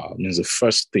means the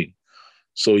first thing.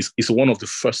 So it's one of the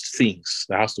first things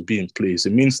that has to be in place.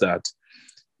 It means that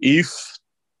if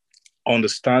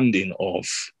understanding of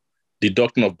the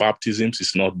doctrine of baptisms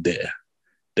is not there,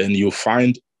 then you'll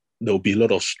find there'll be a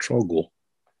lot of struggle,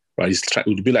 right? It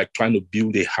would be like trying to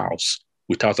build a house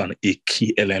without a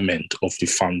key element of the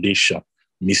foundation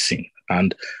missing.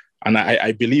 And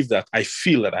I believe that, I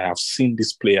feel that I have seen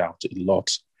this play out a lot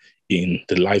in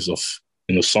the lives of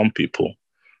some people,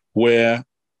 where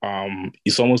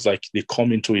it's almost like they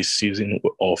come into a season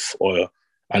of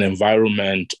an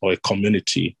environment or a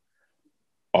community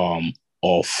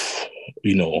of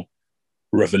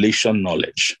revelation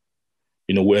knowledge,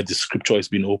 where the scripture is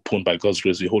being opened by God's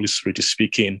grace, the Holy Spirit is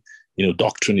speaking,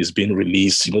 doctrine is being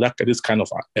released, this kind of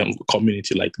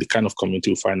community, like the kind of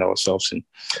community we find ourselves in.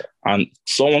 And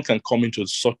someone can come into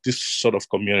this sort of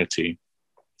community,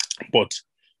 but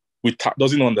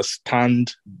doesn't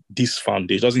understand this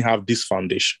foundation, doesn't have this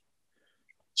foundation.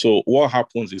 So what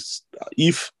happens is,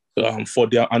 if and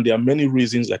there are many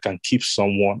reasons that can keep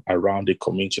someone around a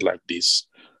community like this.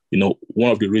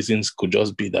 One of the reasons could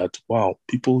just be that, wow,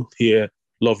 people here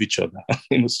love each other.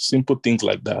 Simple things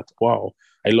like that. Wow,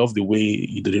 I love the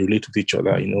way they relate with each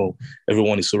other.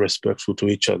 Everyone is so respectful to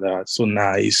each other. So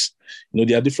nice.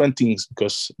 There are different things,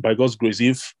 because by God's grace,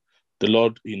 if the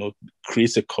Lord,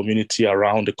 creates a community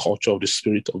around the culture of the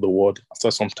Spirit of the Word,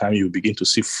 after some time, you begin to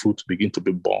see fruit begin to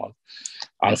be born.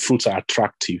 And fruits are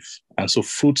attractive. And so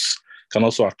fruits can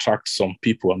also attract some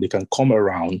people, and they can come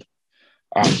around.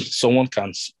 Someone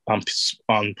can,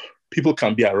 people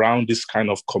can be around this kind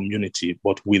of community,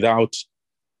 but without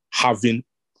having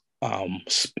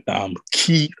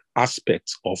key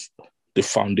aspects of the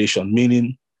foundation,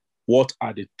 meaning what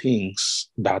are the things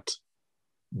that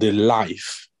the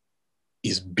life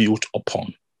is built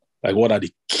upon? Like, what are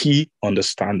the key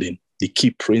understanding, the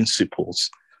key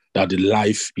principles that the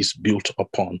life is built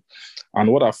upon? And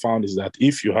what I found is that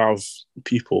if you have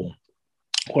people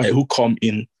who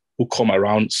come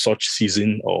around such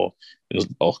season or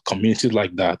communities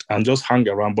like that, and just hang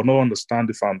around but not understand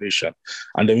the foundation,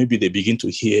 and then maybe they begin to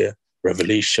hear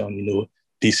revelation,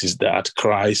 this is that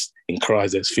in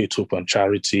Christ there's faith, hope, and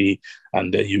charity,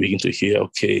 and then you begin to hear,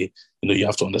 okay, you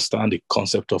have to understand the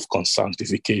concept of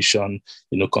sanctification,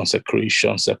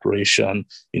 consecration, separation,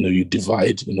 you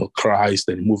divide, Christ,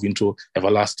 then move into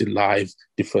everlasting life,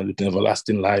 different between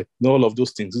everlasting life, all of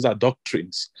those things. These are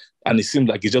doctrines. And it seems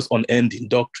like it's just unending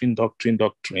doctrine.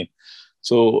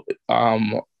 So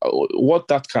what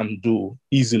that can do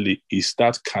easily is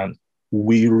that can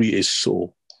weary a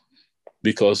soul,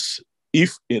 because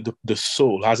if the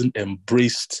soul hasn't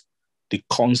embraced the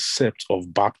concept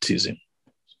of baptism,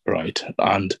 right,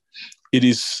 and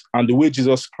the way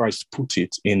Jesus Christ put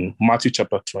it in Matthew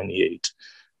chapter 28,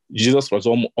 Jesus was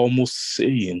almost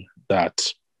saying that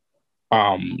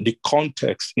the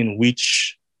context in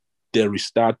which there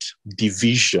is that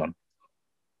division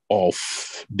of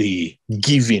the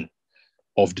giving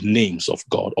of the names of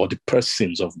God or the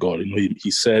persons of God.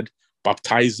 He said,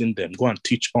 baptizing them, go and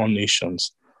teach all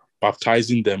nations,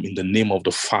 baptizing them in the name of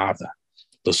the Father,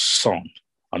 the Son,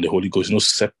 and the Holy Ghost,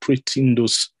 separating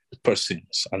those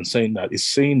persons and saying that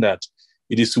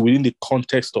it is within the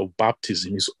context of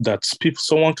baptism is that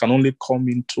someone can only come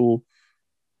into,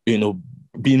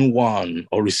 being one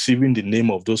or receiving the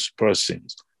name of those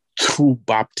persons through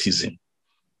baptism.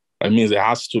 That means there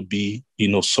has to be,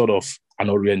 sort of an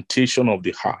orientation of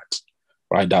the heart,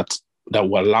 right? That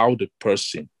will allow the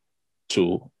person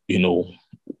to,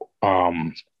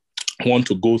 want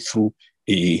to go through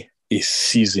a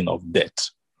season of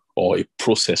death or a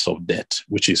process of death,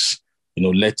 which is,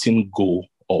 letting go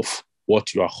of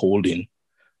what you are holding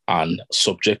and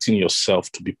subjecting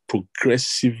yourself to be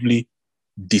progressively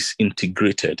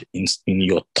disintegrated in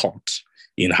your thoughts,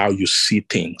 in how you see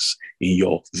things, in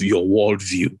your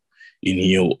worldview,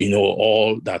 in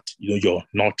all that your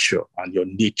nurture and your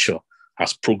nature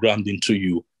has programmed into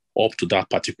you up to that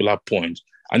particular point.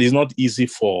 And it's not easy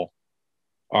for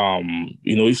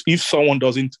if someone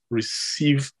doesn't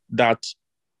receive that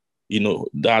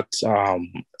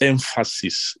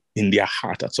emphasis in their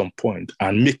heart at some point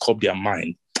and make up their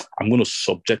mind, I'm going to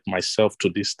subject myself to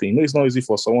this thing. It's not easy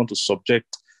for someone to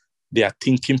subject their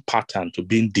thinking pattern to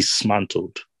being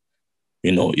dismantled.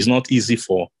 It's not easy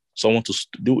for someone to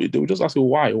do it. They will just ask you,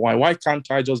 why can't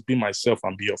I just be myself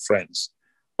and be your friends?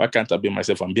 Why can't I be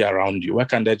myself and be around you? Why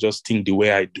can't I just think the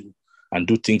way I do and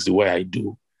do things the way I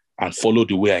do and follow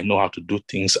the way I know how to do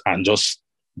things and just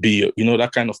be,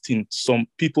 that kind of thing? Some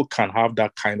people can have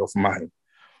that kind of mind,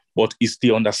 but it's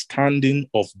the understanding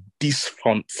of this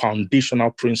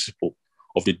foundational principle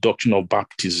of the doctrine of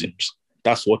baptisms.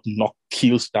 That's what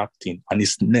kills that thing, and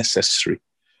it's necessary.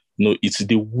 It's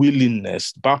the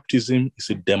willingness. Baptism is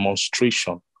a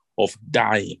demonstration of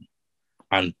dying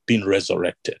and being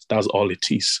resurrected. That's all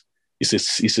it is. It's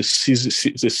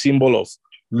a symbol of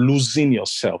losing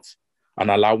yourself and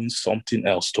allowing something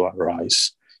else to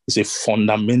arise. It's a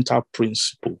fundamental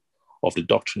principle of the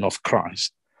doctrine of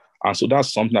Christ. And so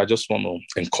that's something I just want to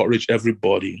encourage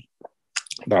everybody,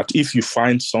 that if you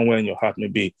find somewhere in your heart,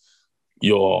 maybe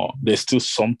there's still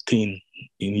something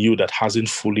in you that hasn't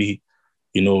fully,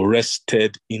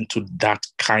 rested into that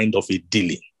kind of a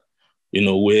dealing,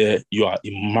 where you are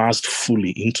immersed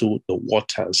fully into the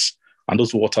waters, and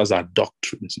those waters are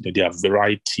doctrines. There are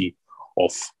variety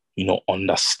of,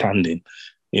 understanding,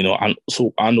 and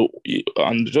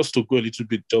just to go a little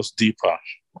bit just deeper,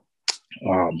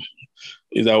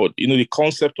 is that, the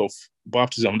concept of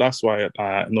baptism. That's why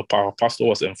our pastor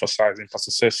was emphasizing,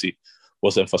 Pastor Ceci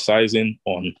was emphasizing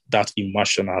on that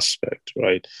immersion aspect,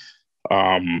 right?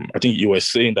 I think you were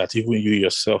saying that even you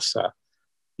yourself, sir,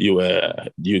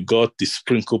 you got the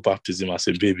sprinkle baptism as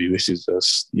a baby, which is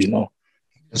just,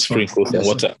 sprinkle some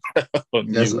water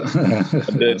on you.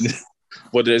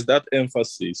 But there's that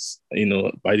emphasis,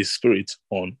 by the Spirit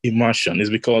on immersion. Is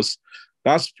because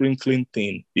that sprinkling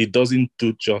thing, it doesn't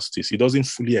do justice. It doesn't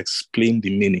fully explain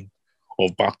the meaning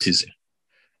of baptism.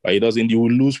 Right? It doesn't. We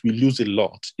lose a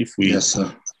lot if we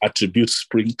attribute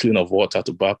sprinkling of water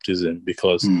to baptism,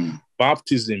 because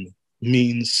baptism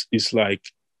means it's like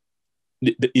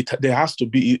there has to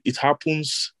be. It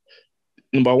happens.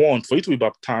 Number one, for you to be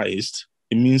baptized,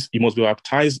 it means you must be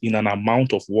baptized in an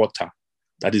amount of water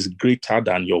that is greater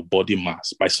than your body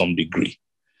mass by some degree.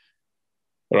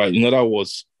 Right? In other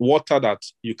words, water that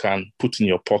you can put in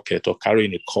your pocket or carry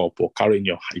in a cup or carry in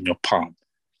your palm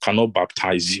cannot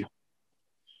baptize you.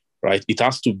 Right? It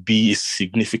has to be a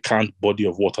significant body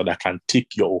of water that can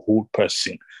take your whole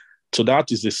person. So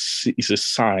that is a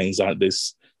science, and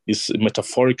this is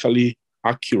metaphorically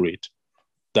accurate,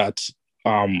 that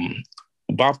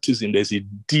baptism, there's a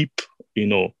deep,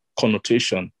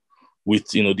 connotation with,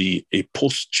 a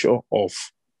posture of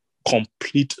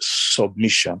complete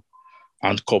submission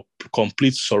and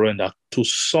complete surrender to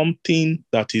something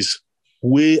that is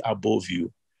way above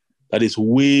you, that is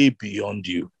way beyond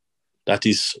you, that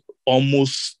is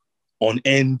almost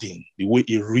unending, the way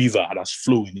a river that's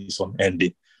flowing is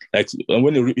unending. Like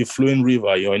when a flowing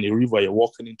river, you're in a river, you're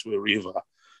walking into a river,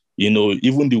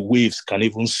 even the waves can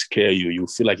even scare you. You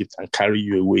feel like it can carry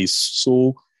you away.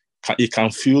 So it can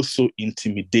feel so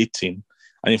intimidating.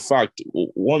 And in fact,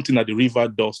 one thing that the river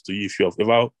does to you, if you have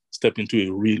ever stepped into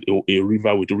a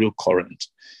river with a real current,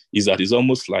 is that it's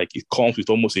almost like it comes with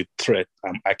almost a threat.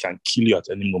 I can kill you at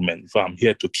any moment. If I'm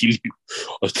here to kill you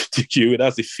or to take you away,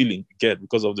 that's the feeling you get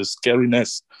because of the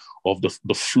scariness of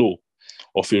the flow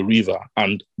of a river.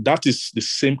 And that is the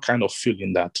same kind of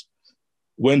feeling that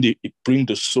when they bring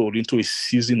the soul into a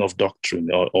season of doctrine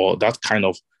or that kind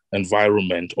of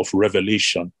environment of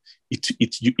revelation,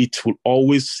 it will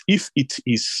always, if it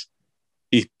is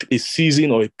a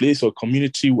season or a place or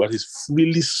community that is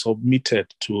freely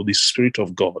submitted to the Spirit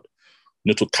of God,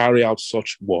 to carry out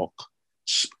such work,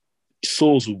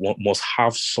 souls must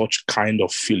have such kind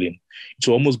of feeling. It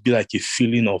will almost be like a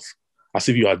feeling of as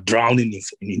if you are drowning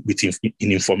in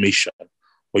information,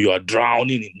 or you are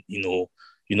drowning in,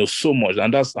 so much.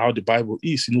 And that's how the Bible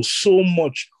is, so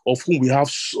much of whom we have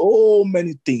so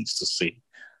many things to say,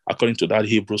 according to that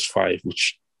Hebrews 5,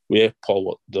 where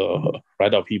Paul, the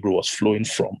writer of Hebrew, was flowing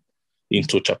from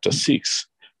into chapter 6,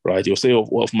 right? He'll say of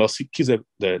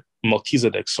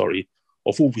Melchizedek,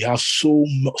 of whom we have so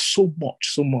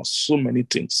many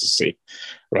things to say,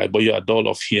 right? But you are dull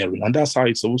of hearing. And that's how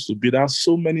it's supposed to be. There are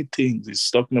so many things.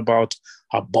 It's talking about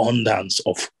abundance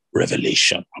of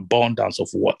revelation, abundance of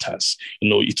waters.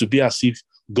 It will be as if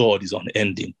God is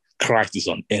unending. Christ is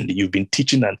unending. You've been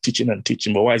teaching and teaching and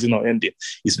teaching, but why is it not ending?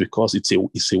 It's because it's a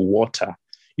water.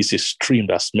 It's a stream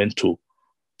that's meant to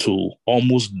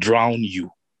almost drown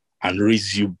you and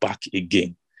raise you back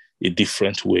again a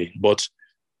different way. But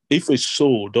if a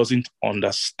soul doesn't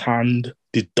understand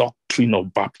the doctrine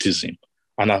of baptism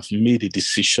and have made a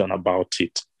decision about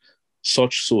it,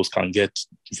 such souls can get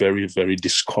very, very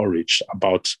discouraged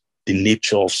about the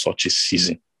nature of such a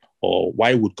season. Or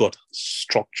why would God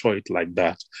structure it like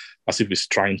that, as if He's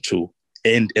trying to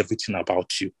end everything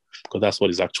about you? Because that's what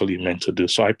it's actually meant to do.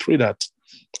 So I pray that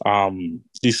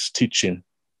this teaching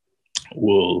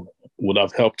would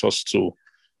have helped us to,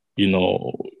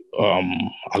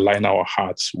 align our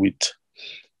hearts with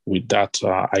that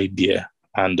idea,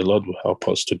 and the Lord will help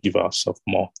us to give ourselves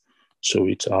more. So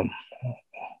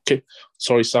okay.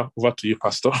 Sorry, sir. Over to you,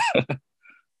 Pastor.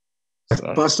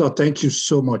 Pastor, thank you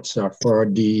so much, sir, for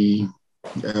the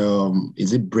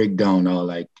breakdown, or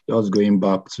like just going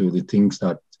back to the things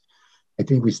that I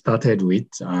think we started with,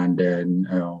 and then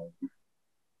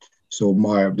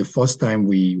the first time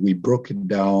we broke it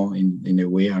down in a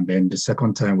way, and then the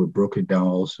second time we broke it down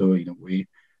also in a way,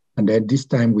 and then this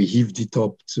time we heaved it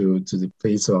up to the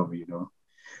place of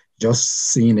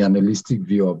just seeing an holistic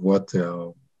view of what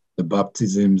the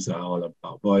baptisms are all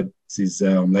about. But it's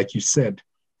like you said,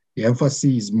 the emphasis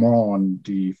is more on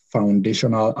the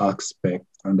foundational aspect,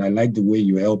 and I like the way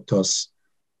you helped us,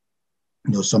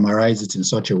 summarize it in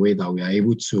such a way that we are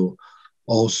able to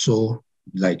also,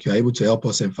 like, you're able to help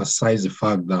us emphasize the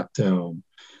fact that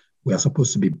we are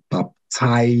supposed to be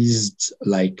baptized,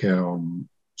 like,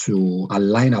 to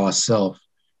align ourselves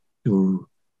to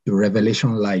the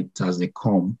revelation light as they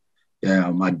come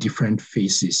at different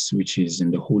phases, which is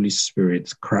in the Holy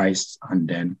Spirit, Christ, and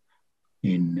then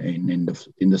in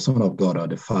the Son of God or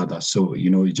the Father. So,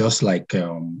 just like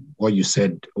what you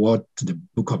said, what the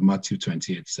book of Matthew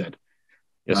 28 said,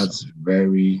 yes, that's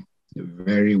very,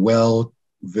 very well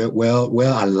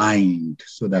aligned,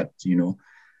 so that,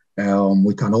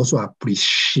 we can also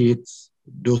appreciate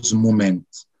those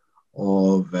moments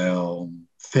of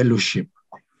fellowship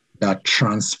that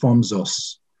transforms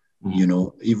us,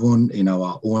 even in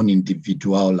our own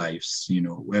individual lives,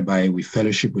 whereby we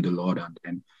fellowship with the Lord, and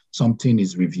then something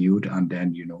is reviewed, and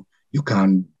then, you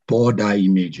can board that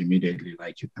image immediately.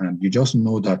 Like, you just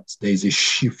know that there is a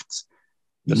shift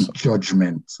in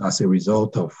judgment as a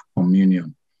result of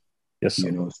communion. Yes,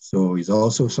 sir. So it's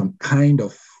also some kind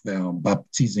of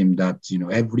baptism that,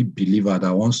 every believer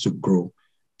that wants to grow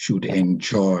should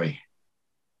enjoy.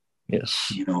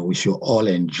 Yes. We should all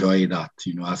enjoy that,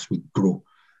 as we grow.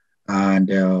 And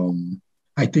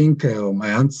I think I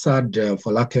answered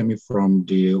Folakemi from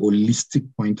the holistic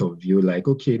point of view, like,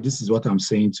 okay, this is what I'm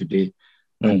saying today.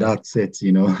 And that's it,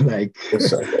 like,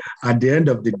 yes, at the end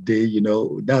of the day,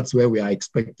 that's where we are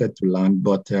expected to land.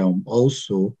 But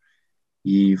also,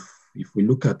 if we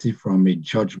look at it from a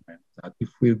judgment, that if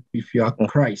you are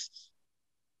Christ,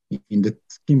 in the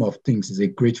scheme of things, is a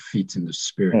great fit in the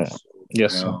Spirit. So,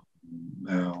 yes.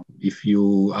 If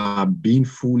you are being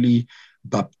fully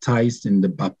baptized in the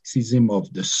baptism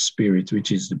of the Spirit,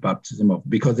 which is the baptism of,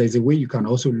 because there's a way you can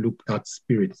also look at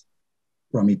Spirit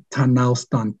from eternal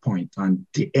standpoint, and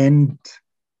the end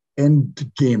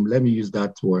game, let me use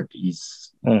that word,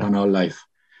 is eternal life.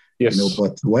 Yes.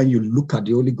 But when you look at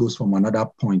the Holy Ghost from another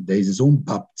point, there is his own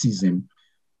baptism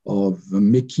of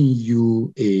making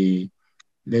you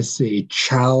let's say, a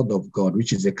child of God,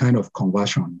 which is a kind of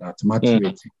conversion that Matthew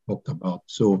 18 talked about.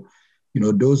 So,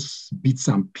 those bits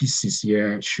and pieces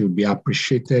here should be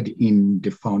appreciated in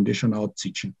the foundational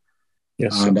teaching.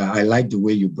 Yes, and I like the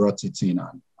way you brought it in,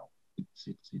 and it's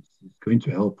going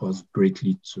to help us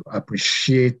greatly to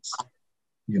appreciate,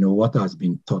 what has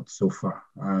been taught so far.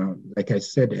 Like I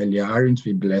said earlier, aren't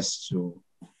we blessed to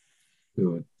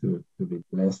be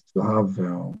blessed to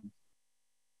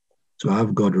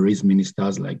have God raise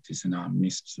ministers like this in our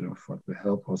midst to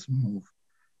help us move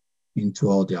into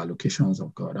all the allocations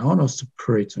of God. I want us to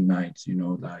pray tonight,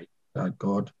 like that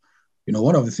God,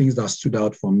 one of the things that stood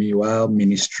out for me while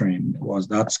ministering was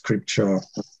that scripture,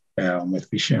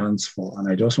 Ephesians 4, and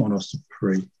I just want us to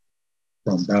pray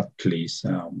from that place,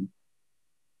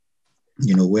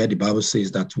 where the Bible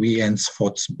says that we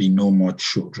henceforth be no more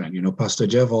children. Pastor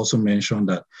Jeff also mentioned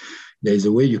that there is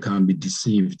a way you can be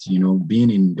deceived, being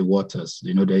in the waters.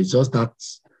 There is just that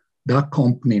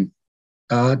company,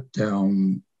 that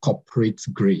corporate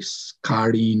grace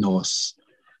carrying us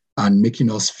and making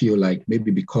us feel like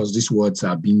maybe because these words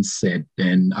are being said,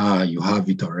 then you have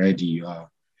it already.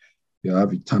 You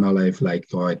have eternal life,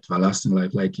 or everlasting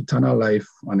life, like eternal life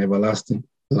and everlasting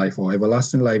life or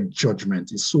everlasting life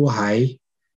judgment is so high.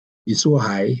 It's so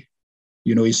high.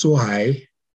 It's so high.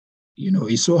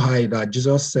 It's so high that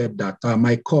Jesus said that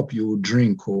my cup you will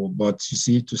drink, but you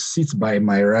see, to sit by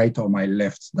my right or my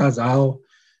left. That's how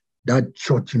that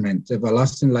judgment,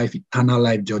 everlasting life, eternal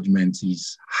life judgment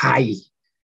is high.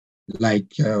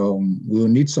 Like we'll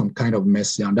need some kind of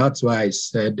mercy. And that's why I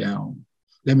said,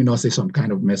 let me not say some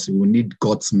kind of mercy. We need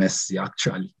God's mercy,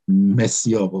 actually.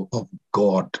 Mercy of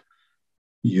God,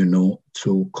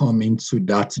 to come into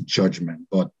that judgment.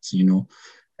 But,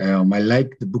 I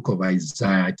like the book of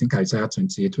Isaiah. I think Isaiah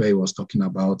 28, where he was talking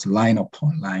about line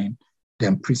upon line,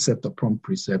 then precept upon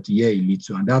precept,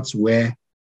 little. And that's where,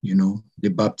 the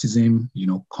baptism,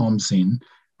 comes in.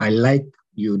 I like,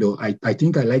 I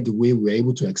think I like the way we were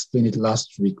able to explain it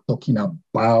last week, talking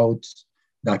about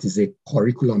that is a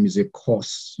curriculum, is a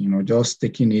course, just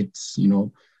taking it,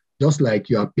 just like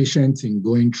you are patient in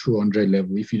going through 100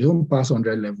 level. If you don't pass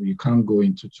 100 level, you can't go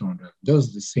into 200.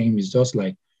 Just the same. It's just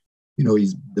like,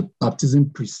 the baptism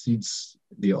precedes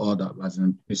the other, as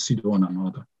in precede one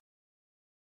another.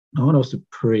 I want us to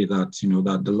pray that,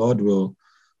 that the Lord will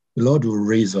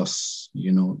raise us,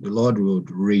 the Lord will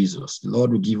raise us. The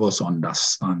Lord will give us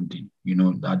understanding,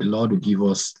 that the Lord will give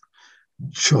us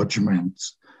judgment.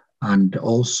 And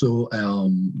also,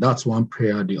 that's one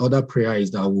prayer. The other prayer is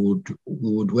that we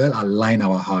would well align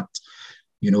our heart.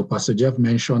 Pastor Jeff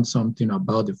mentioned something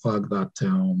about the fact that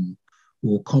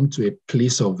we'll come to a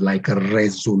place of like a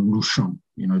resolution,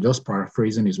 just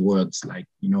paraphrasing his words, like,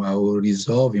 I will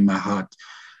resolve in my heart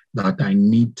that I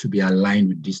need to be aligned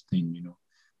with this thing,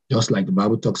 just like the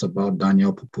Bible talks about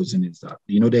Daniel proposing is that,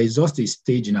 there is just a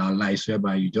stage in our lives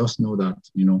whereby you just know that,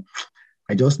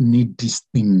 I just need these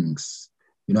things,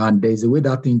 and there's a way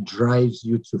that thing drives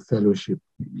you to fellowship.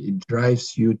 It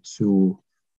drives you to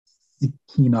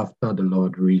seeking after the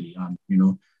Lord, really, and,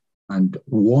 and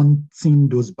wanting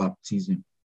those baptism.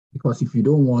 Because if you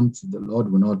don't want, the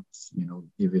Lord will not,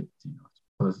 give it,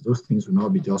 because those things will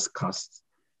not be just cast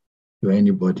to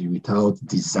anybody without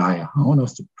desire. I want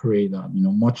us to pray that,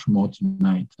 much more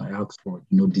tonight. I ask for,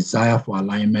 desire for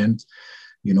alignment,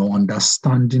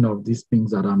 understanding of these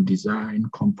things that I'm desiring,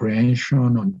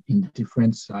 comprehension on in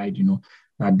different side,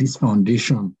 that this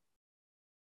foundation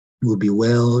will be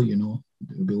well,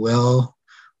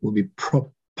 will be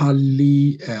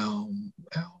properly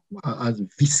as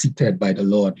visited by the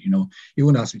Lord,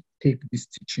 even as we take these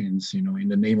teachings, in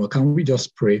the name of, can we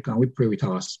just pray? Can we pray with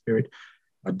our spirit?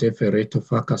 We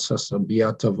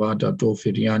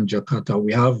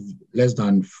have less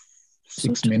than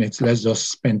 6 minutes. Let's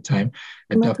just spend time.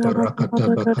 In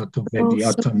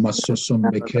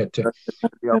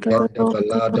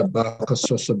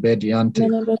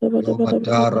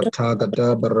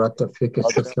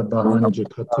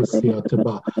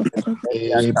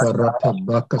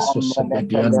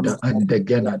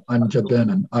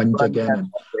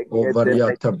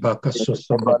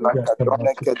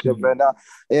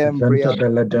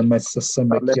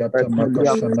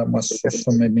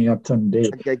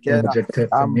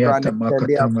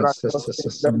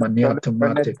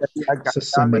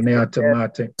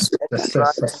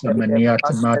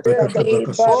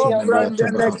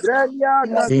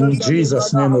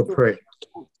Jesus' name we pray.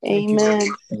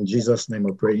 Amen. In Jesus' name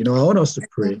we pray. I want us to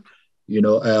pray.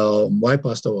 While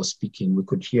Pastor was speaking, we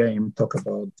could hear him talk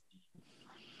about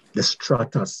the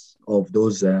stratas of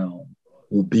those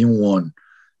who've been won.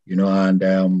 And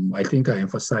I think I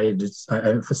emphasize it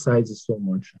so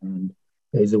much. And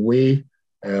there's a way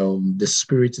the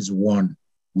Spirit is one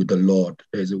with the Lord.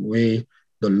 There's a way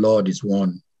the Lord is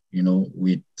one,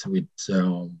 with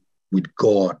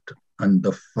God and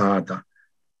the Father.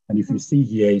 And if you see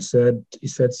here, he said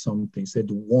something. He said,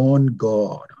 one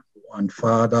God and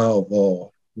Father of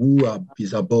all, who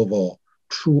is above all,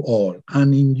 through all,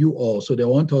 and in you all. So they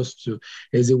want us to,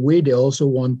 there's a way they also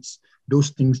want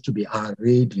those things to be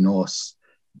arrayed in us.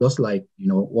 Just like,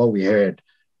 what we heard,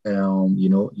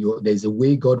 there's a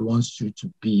way God wants you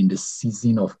to be in the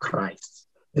season of Christ.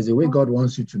 There's a way God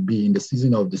wants you to be in the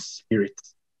season of the Spirit.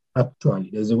 Actually,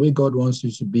 there's a way God wants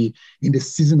you to be in the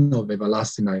season of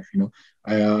everlasting life,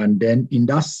 and then in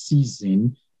that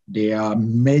season, there are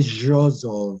measures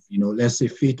of, let's say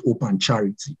faith, hope, and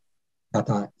charity that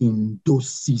are in those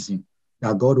seasons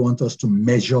that God wants us to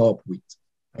measure up with.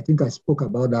 I think I spoke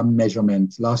about that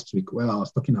measurement last week where I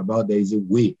was talking about there is a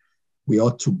way we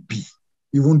ought to be.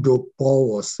 Even though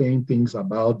Paul was saying things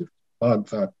about the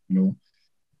fact that,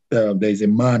 there is a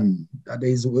man, that there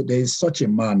is such a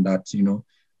man that,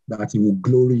 that he will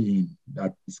glory in,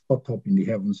 that is caught up in the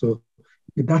heavens. So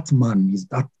that man is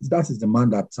that is the man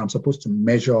that I'm supposed to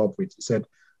measure up with. He said,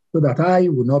 so that I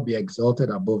will not be exalted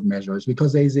above measures,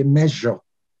 because there is a measure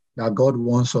that God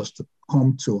wants us to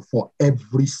come to for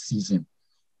every season.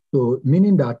 So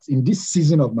meaning that in this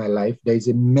season of my life, there is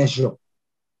a measure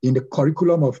in the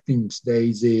curriculum of things. There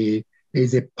is a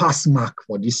pass mark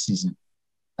for this season.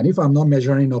 And if I'm not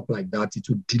measuring up like that, it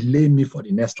will delay me for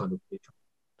the next allocation.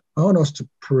 I want us to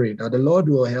pray that the Lord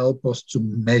will help us to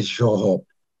measure up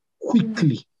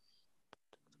quickly,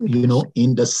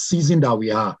 in the season that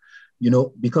we are,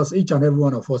 because each and every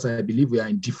one of us, I believe we are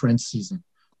in different seasons.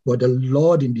 But the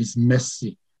Lord in His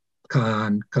mercy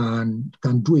can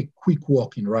do a quick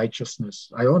walk in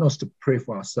righteousness. I want us to pray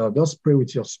for ourselves. Just pray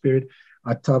with your spirit.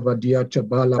 Atavadia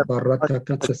Chabala Barata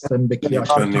Katsembekia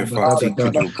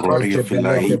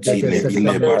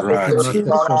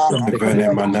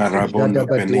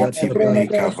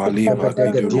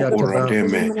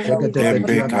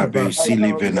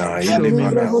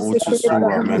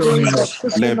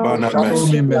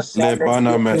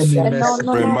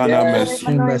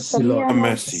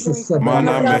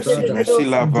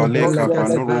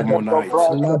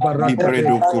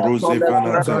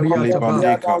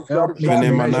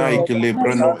Fenemanai que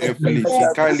lebrano efelici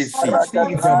calisi.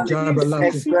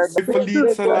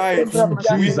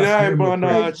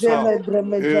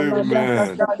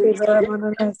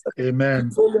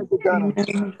 Amen.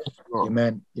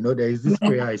 Amen. There is this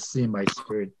prayer I see in my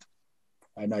spirit,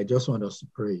 and I just want us to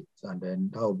pray it, and then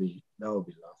that will be last.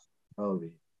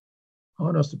 I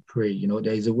want us to pray.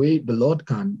 There is a way the Lord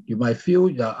can. You might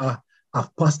feel that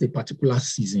I've passed a particular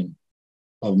season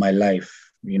of my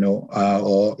life,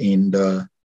 or in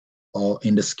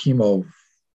the scheme of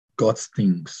God's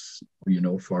things,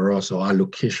 for us, or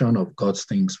allocation of God's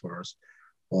things for us,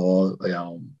 or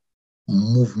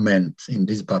movement in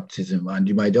this baptism. And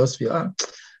you might just feel,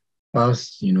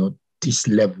 past, this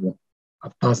level,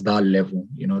 I've passed that level.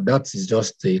 That is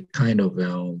just a kind of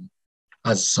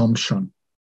assumption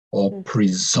or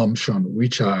presumption,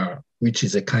 which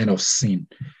is a kind of sin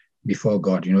before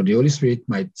God. The Holy Spirit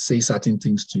might say certain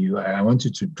things to you. I want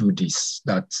you to do this,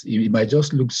 that it might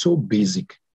just look so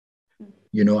basic,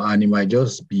 and it might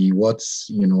just be what,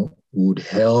 would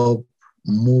help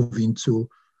move into,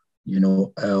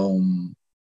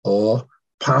 or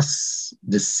pass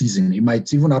the season. It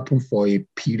might even happen for a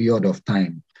period of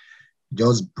time,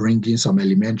 just bringing some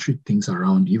elementary things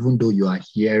around, even though you are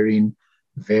hearing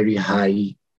very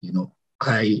high,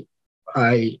 high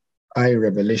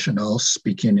revelational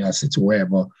speaking, as it were.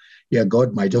 But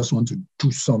God might just want to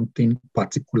do something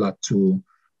particular to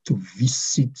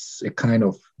visit a kind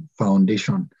of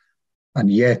foundation. And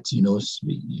yet,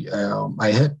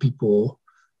 I heard people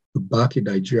back in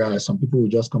Nigeria, some people will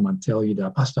just come and tell you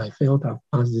that, Pastor, I felt I've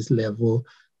passed this level,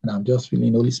 and I'm just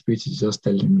feeling Holy Spirit is just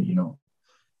telling me,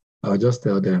 I'll just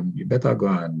tell them, you better go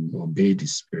and obey the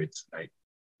Spirit.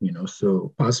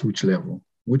 So pass which level?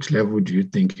 Which level do you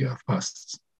think you have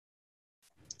passed?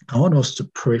 I want us to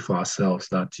pray for ourselves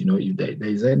that, if there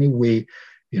is any way,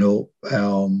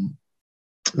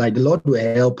 like the Lord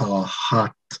will help our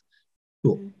heart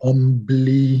to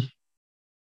humbly,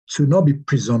 to not be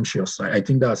presumptuous. I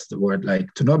think that's the word,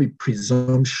 like to not be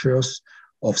presumptuous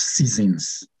of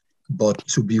seasons, but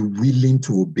to be willing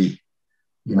to obey,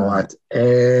 at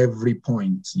every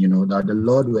point, that the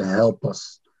Lord will help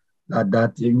us,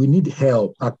 that we need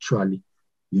help actually,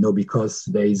 because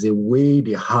there is a way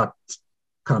the heart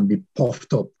can be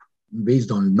puffed up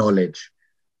based on knowledge,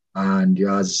 and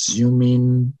you're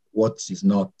assuming what is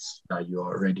not that you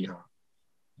already have.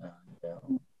 And,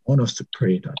 I want us to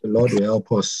pray that the Lord will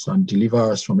help us and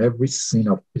deliver us from every sin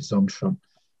of presumption,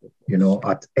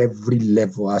 at every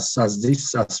level, as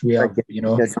we have,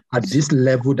 at this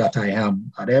level that I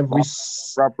am, at every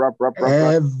sin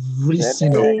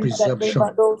of presumption,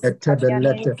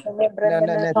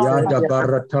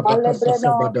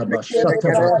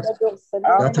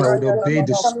 that I would obey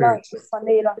the Spirit.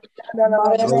 I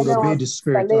would obey the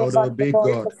Spirit. I would obey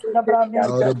God. I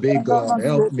would obey God.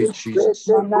 Help me, Jesus.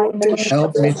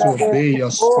 Help me to obey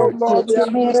your Spirit.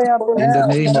 In the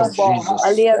name of Jesus.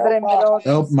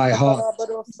 Help my heart.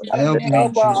 Help me,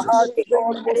 Jesus.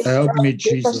 Help me,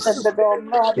 Jesus.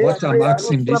 What I'm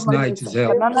asking this night is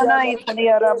help.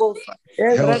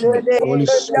 Help me, Holy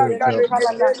Spirit, help me.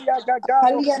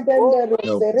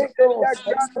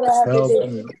 Help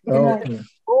me. Help me.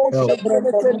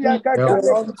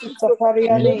 Help me.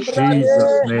 In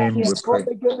Jesus' name we pray.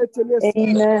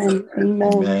 Amen.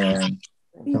 Amen.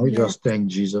 Can we just thank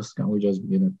Jesus? Can we just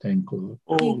begin to thank Lord?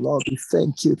 Oh Lord, we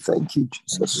thank you,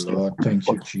 Jesus. Lord, thank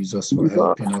you, Jesus, for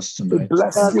helping us tonight.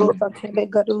 Bless you.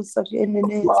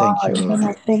 Thank you,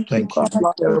 Lord. Thank you.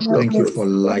 Thank you for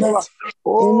light.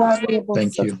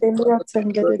 Thank you.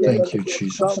 Thank you,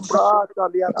 Jesus.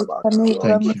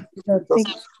 Thank you.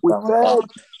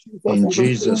 In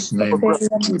Jesus' name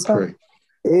we pray.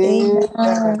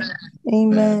 Amen.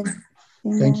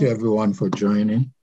 Thank you everyone for joining.